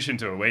proper tradition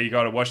to it where you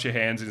got to wash your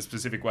hands in a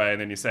specific way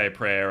and then you say a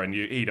prayer and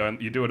you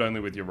do it only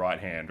with your right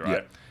hand,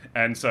 right? Yeah.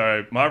 And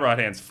so my right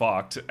hand's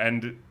fucked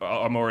and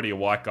I'm already a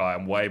white guy.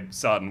 I'm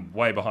starting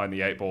way behind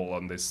the 8 ball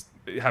on this,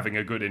 having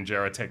a good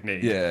injera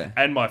technique. Yeah.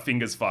 And my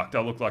finger's fucked.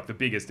 I look like the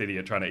biggest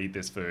idiot trying to eat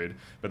this food,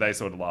 but they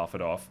sort of laugh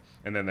it off.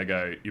 And then they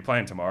go, "You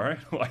playing tomorrow?"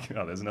 Like,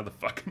 "Oh, there's another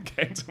fucking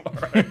game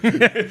tomorrow."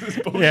 This is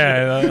bullshit.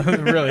 Yeah,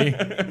 really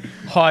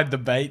hide the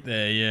bait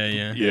there.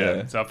 Yeah.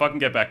 Yeah. So I fucking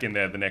get back in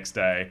there the next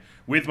day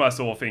with my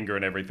sore finger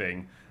and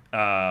everything,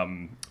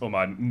 or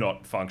my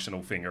not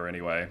functional finger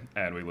anyway,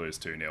 and we lose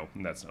 2-0,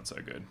 and that's not so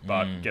good.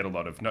 But get a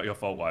lot of "not your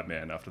fault, white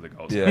man" after the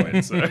goals go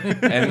in. So.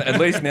 And at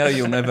least now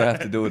you'll never have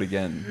to do it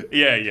again.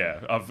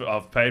 Yeah.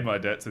 I've paid my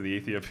debt to the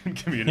Ethiopian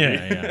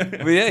community. Yeah.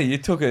 But yeah, you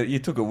took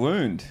a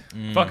wound.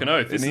 Fucking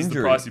oath. This An is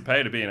injury. the price you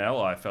pay to be an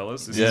ally,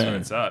 fellas. This is Yeah. where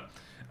it's at.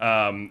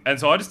 And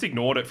so I just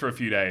ignored it for a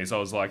few days. I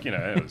was like,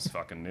 it was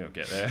fucking, it'll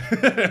get there.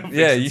 It'll fix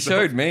Yeah, you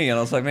itself. showed me, and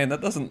I was like, man,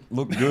 that doesn't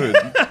look good.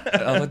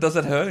 And I was like, does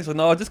it hurt? He's like,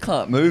 no, I just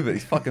can't move it.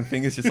 His fucking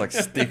finger's just like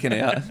sticking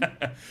out.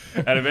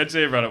 And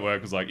eventually everyone at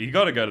work was like, you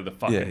got to go to the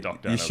fucking Yeah,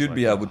 doctor. you And I was should like,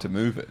 be able "Oh, to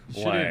move it.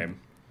 lame.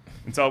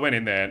 And so I went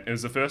in there, and it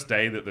was the first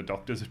day that the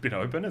doctors had been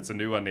open. It's a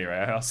new one near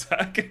our house.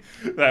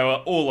 They were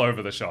all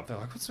over the shop. They're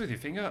like, "What's with your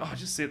finger?" "Oh,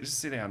 just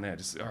sit down there.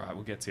 All right,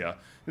 we'll get to you."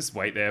 Just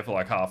wait there for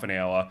like half an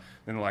hour.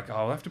 Then they're like,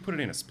 "Oh, we'll have to put it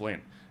in a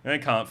splint." And they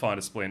can't find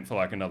a splint for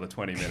like another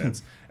 20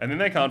 minutes. And then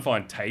they can't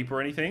find tape or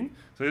anything.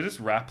 So they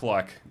just wrap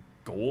like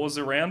gauze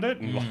around it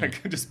and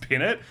like just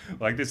pin it.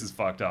 Like, this is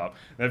fucked up.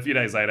 And a few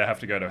days later I have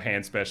to go to a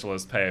hand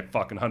specialist, pay a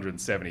fucking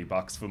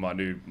 $170 for my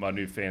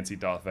new fancy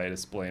Darth Vader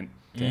splint.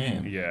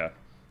 Damn. Yeah.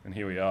 And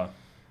here we are.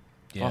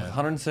 Oh,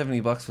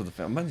 $170 for the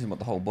film. Imagine what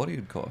the whole body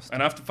would cost.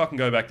 And I have to fucking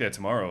go back there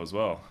tomorrow as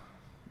well.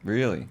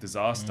 Really?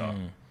 Disaster.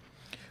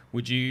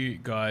 Would you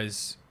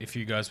guys, if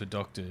you guys were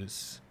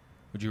doctors,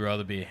 would you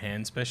rather be a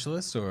hand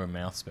specialist or a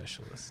mouth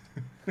specialist?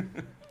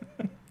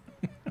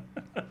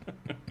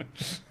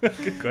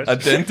 Good question. A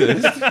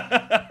dentist?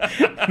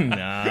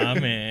 Nah,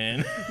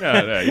 man.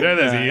 No. You know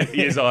there's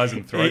ears, eyes,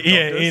 and throat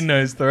Yeah, doctors? ear,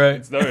 nose, throat.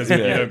 It's those you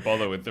don't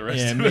bother with the rest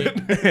Yeah, of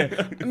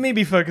it.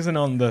 maybe focusing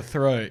on the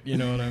throat, you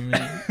know what I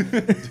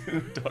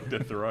mean?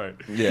 Dr.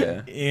 Throat.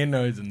 Yeah. Ear,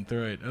 nose, and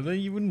throat. Although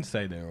you wouldn't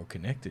say they're all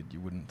connected, you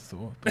wouldn't have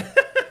thought.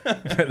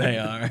 But they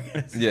are, I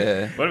guess.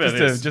 Yeah. What about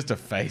this? Just a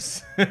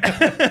face.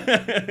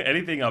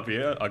 Anything up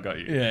here, I got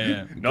you.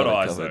 Yeah. Not Got it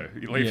eyes, though.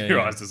 covered. You leave Yeah, your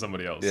yeah. eyes to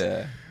somebody else.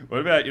 Yeah.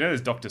 What about,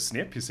 there's Dr.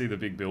 Snip? You see the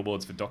big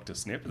billboards for Dr.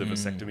 Snip, the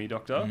vasectomy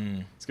doctor?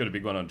 He's got a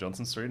big one on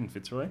Johnson Street in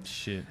Fitzroy.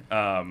 Shit.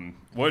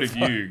 What if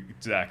you,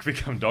 Zach,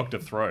 become Dr.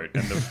 Throat?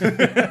 And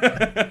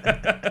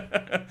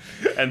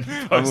and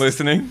I'm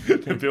listening.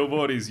 the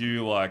billboard is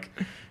you, like,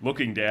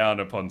 looking down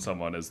upon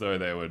someone as though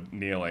they were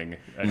kneeling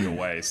at your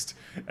waist,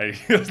 and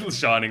you're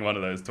shining one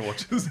of those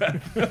torches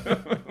at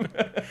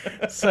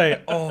them.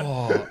 Say,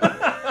 oh.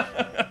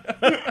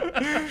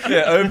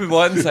 Yeah, open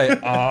wide and say,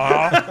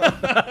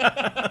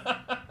 ah.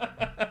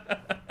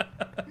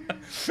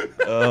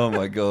 Oh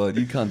my god,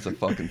 you cunts are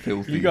fucking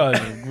filthy. You guys,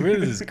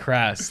 this is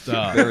crass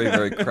stuff. Very,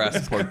 very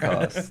crass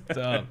podcast.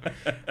 Stuff.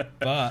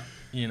 But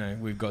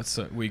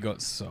we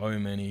got so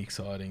many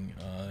exciting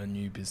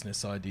new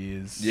business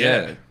ideas.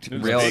 Yeah, It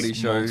was reality big.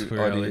 show Multiple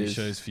reality ideas.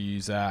 shows for you,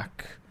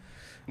 Zach.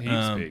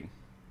 Heaps big.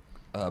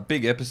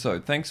 Big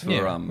episode. Thanks for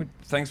Yeah.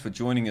 thanks for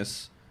joining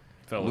us,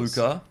 Fellas,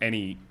 Luka.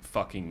 any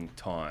fucking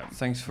time.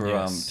 Thanks for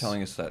Yes.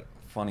 telling us that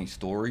funny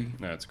story.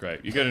 No, it's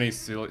great. You got any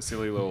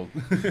silly little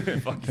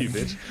fuck you,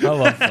 bitch? I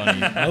love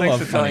funny. I Thanks love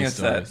for funny telling us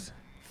stories. that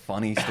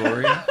funny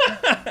story.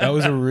 That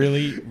was a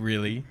really,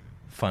 really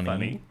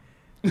funny,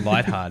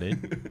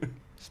 lighthearted,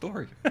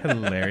 Story.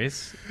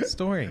 hilarious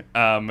story.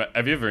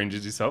 Have you ever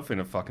injured yourself in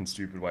a fucking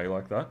stupid way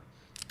like that?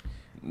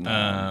 No,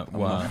 I'm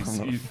well, not- I'm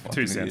not a You're fucking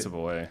too idiot.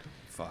 sensible, eh?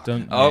 Fuck.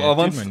 Don't. I Yeah,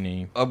 once- did my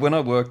knee. When I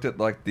worked at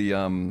like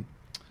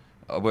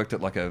I worked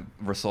at like a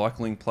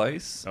recycling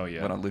place. Oh,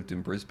 yeah. When I lived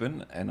in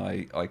Brisbane, and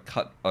I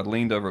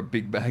leaned over a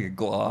big bag of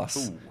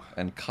glass Ooh.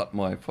 and cut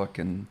my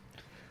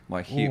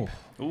hip.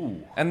 Ooh.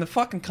 Ooh, And the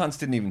fucking cunts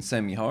didn't even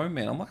send me home,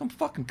 man. I'm like, I'm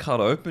fucking cut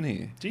open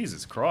here.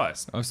 Jesus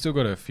Christ. I've still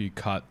got a few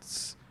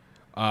cuts.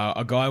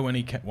 A guy when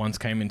he once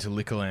came into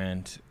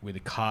Liquorland with a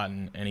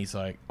carton, and he's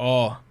like,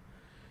 "Oh,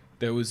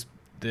 there was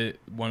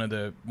one of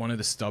the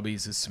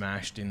stubbies is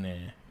smashed in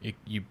there.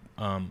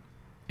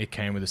 It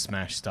came with a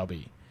smashed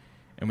stubby."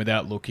 And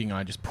without looking,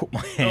 I just put my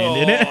hand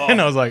in it,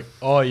 and I was like,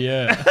 "Oh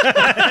yeah,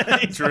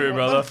 True,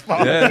 brother.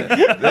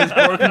 Yeah, there's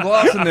broken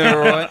glass in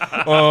there, all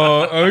right?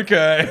 oh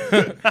okay."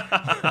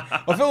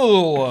 I feel a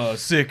little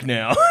sick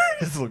now.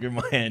 Just look at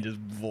my hand, just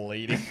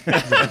bleeding.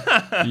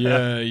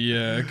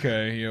 yeah,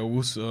 okay, yeah,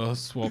 we'll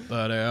swap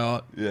that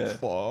out. Yeah.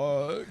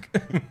 Fuck.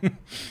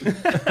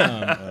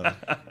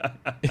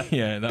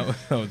 Yeah, that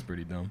was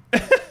pretty dumb.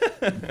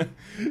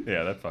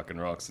 Yeah, that fucking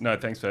rocks. No,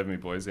 thanks for having me,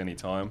 boys.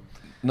 Anytime.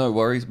 No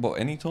worries. What,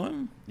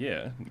 anytime?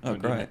 Yeah. Oh, Wanna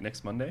do great. it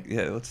next Monday.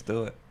 Yeah, let's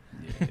do it.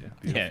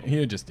 Yeah,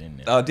 you're just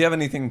in now. Do you have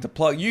anything to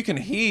plug? You can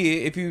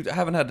hear, if you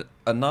haven't had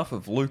enough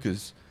of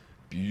Luca's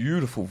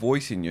beautiful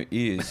voice in your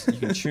ears, you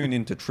can tune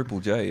into Triple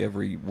J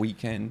every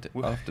weekend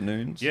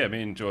afternoons. Yeah,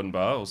 me and Jordan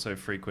Barr, also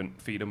frequent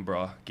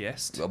Feedinbra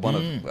guest. One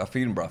of a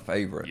Feedinbra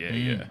favourite.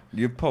 Yeah.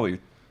 You're probably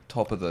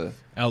top of the...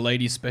 Our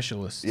lady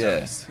specialist.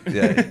 Yes.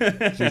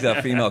 Yeah. She's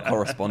our female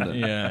correspondent.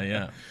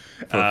 Yeah.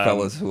 For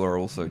fellas who are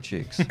also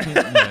chicks.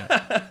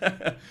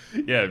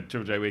 Yeah,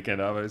 Triple J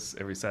Weekend Arvos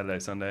every Saturday,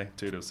 Sunday,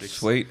 2 till 6.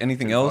 Sweet.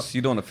 Anything else?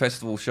 You're doing a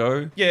festival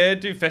show? Yeah,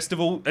 do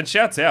festival. And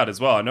shouts out as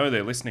well. I know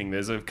they're listening.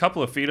 There's a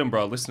couple of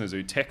Feedinbra listeners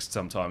who text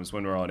sometimes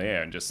when we're on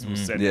air and just will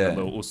send in a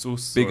little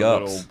usus Big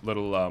or ups.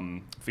 little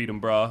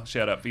Feedinbra,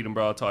 shout out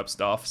Feedinbra type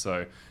stuff.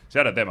 So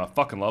shout out them. I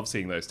fucking love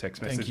seeing those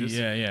text Thank messages.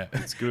 you. Yeah.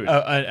 It's good.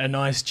 A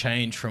nice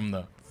change from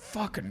the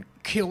fucking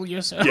kill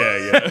yourself.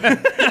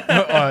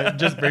 Yeah.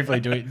 Just briefly,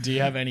 do you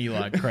have any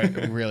like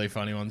really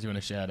funny ones you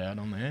want to shout out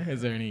on there?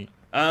 Is there any?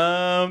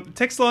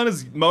 Text line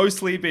has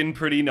mostly been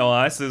pretty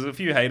nice. There's a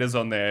few haters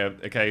on there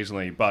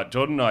occasionally, but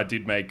Jordan and I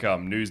did make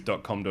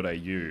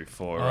news.com.au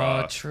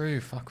for True.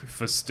 Fuck.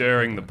 for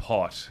stirring the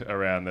pot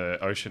around the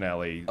Ocean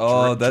Alley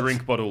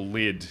drink bottle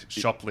lid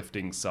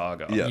shoplifting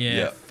saga.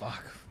 Yeah.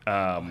 Fuck.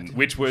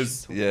 Which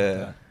was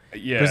Yeah.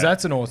 Because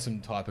that's an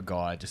awesome type of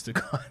guy. Just a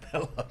guy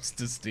that loves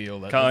to steal.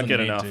 That Can't doesn't get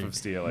need enough to. of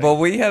stealing. Well,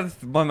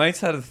 my mates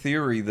had a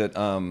theory that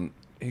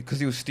because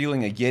he was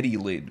stealing a Yeti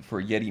lid for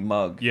a Yeti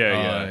mug.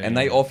 yeah. And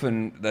they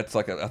often, I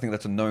think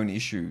that's a known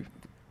issue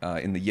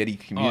in the Yeti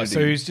community. Oh,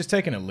 so he's just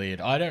taking a lid.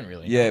 I don't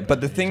really. Yeah, know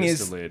but the that. thing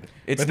Just is, a lid.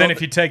 it's But then not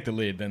if you take the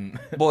lid, then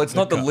well, it's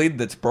not the cup. lid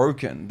that's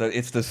broken.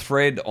 It's the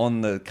thread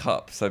on the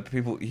cup. So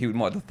he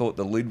might have thought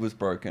the lid was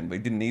broken, but he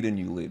didn't need a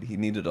new lid. He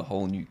needed a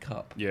whole new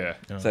cup. Yeah.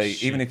 Oh, So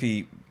shit. even if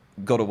he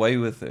got away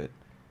with it,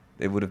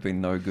 it would have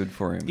been no good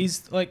for him.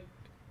 Is like,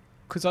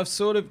 because I've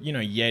sort of,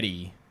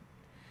 Yeti.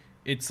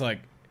 It's like,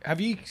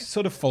 have you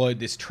sort of followed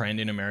this trend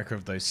in America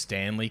of those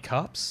Stanley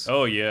cups?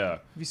 Oh, yeah. Have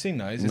you seen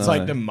those? It's No.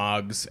 like the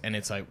mugs, and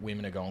it's like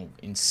women are going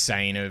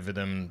insane over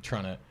them,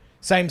 trying to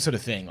same sort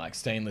of thing, like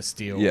stainless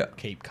steel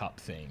keep cup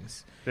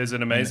things. There's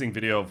an amazing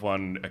video of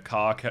a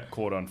car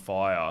caught on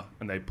fire,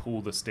 and they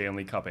pull the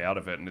Stanley Cup out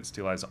of it, and it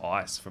still has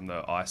ice from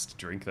the iced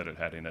drink that it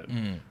had in it.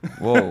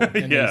 Whoa.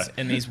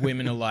 And these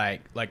women are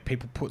like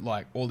people put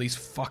like all these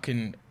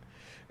fucking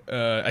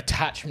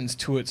attachments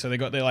to it, so they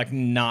got their like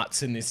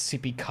nuts in this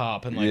sippy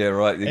cup, and like Yeah,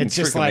 right. You can it's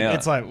just trick 'em like out.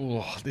 it's like,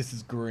 oh, this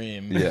is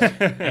grim.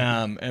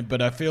 Yeah.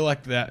 But I feel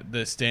like that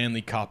the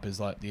Stanley Cup is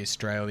like the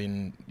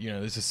Australian,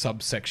 there's a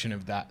subsection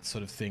of that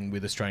sort of thing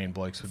with Australian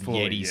blokes with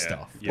Fully, Yeti yeah.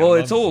 stuff. Yeah. Well, I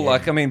it's love all Yeti.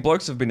 like, I mean,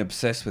 blokes have been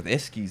obsessed with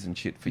Eskies and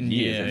shit for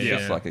years. Yeah, It's yeah.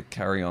 just like a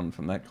carry on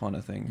from that kind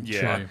of thing.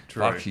 Yeah,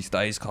 true. Fuck, she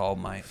stays cold,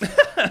 mate.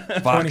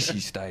 Fuck, she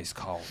stays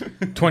cold.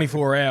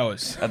 24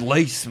 hours. At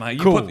least, mate.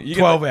 Cool.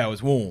 12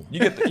 hours warm. You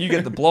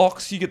get the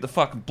blocks. You get the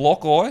fucking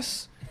block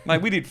ice,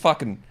 mate. We did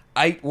fucking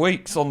 8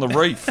 weeks on the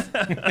reef.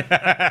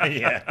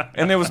 Yeah.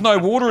 And there was no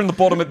water in the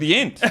bottom at the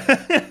end.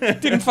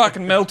 Didn't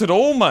fucking melt at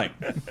all, mate.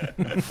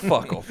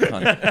 Fuck off,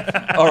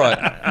 cunt. All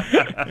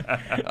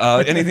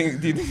right. Anything?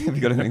 Have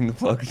you got anything to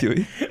plug,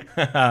 Huey?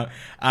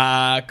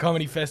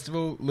 Comedy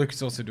festival.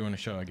 Luke's also doing a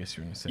show, I guess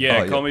you want to say. Yeah,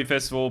 Oh, yeah. Comedy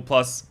Festival,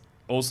 plus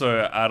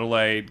also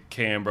Adelaide,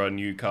 Canberra,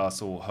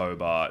 Newcastle,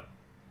 Hobart,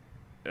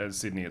 and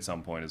Sydney at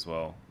some point as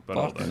well. But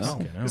all Fucking those.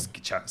 hell.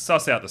 Just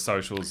suss out the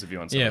socials if you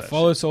want some Yeah, of that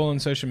follow shit. us all on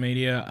social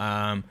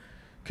media.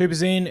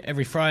 Cooper's In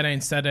every Friday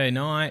and Saturday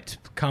night.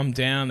 Come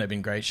down. They've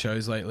been great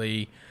shows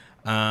lately.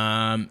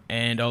 And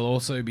I'll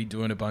also be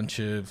doing a bunch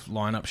of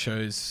lineup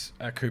shows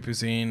at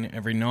Cooper's Inn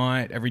every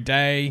night, every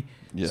day.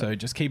 Yeah. So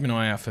just keep an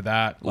eye out for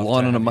that. Love to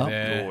Lining have them you up,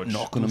 there. Gorge.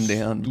 knocking them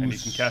down. And you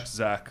can catch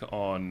Zach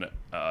on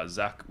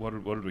Zach. What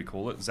did we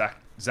call it? Zach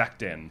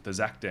Den. The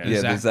Zach Den. Yeah,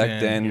 the Zach Zach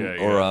Dan. Dan,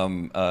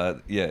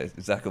 Yeah, or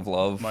Zach of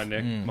Love. My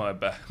neck, my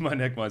back, my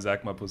neck, my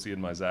Zach, my pussy,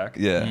 and my Zach.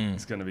 Yeah.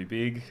 It's gonna be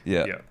big.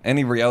 Yeah.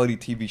 Any reality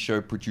TV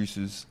show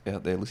producers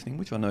out there listening,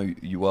 which I know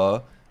you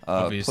are,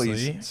 Obviously,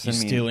 please you're send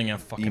me stealing our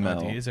fucking email.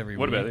 ideas every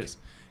What week. about this?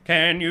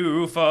 Can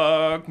you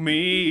fuck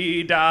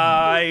me,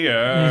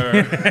 Dyer?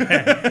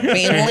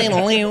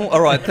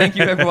 All right, thank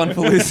you everyone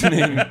for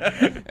listening,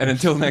 and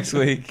until next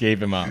week.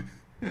 Keep him up.